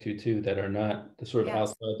connect to too, that are not sort of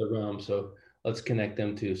outside the realm. So let's connect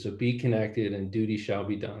them too. So be connected, and duty shall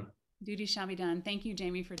be done. Duty shall be done. Thank you,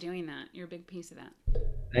 Jamie, for doing that. You're a big piece of that.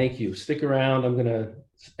 Thank you. Stick around. I'm going to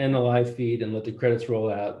end the live feed and let the credits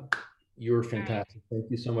roll out. You were fantastic. Right.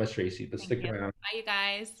 Thank you so much, Tracy. But stick around. Bye, you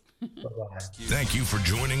guys. Bye-bye. Thank you for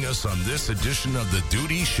joining us on this edition of the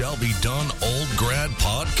Duty Shall Be Done Old Grad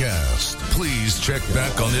Podcast. Please check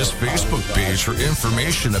back on this Facebook page for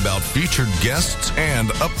information about featured guests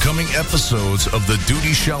and upcoming episodes of the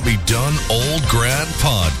Duty Shall Be Done Old Grad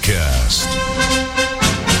Podcast.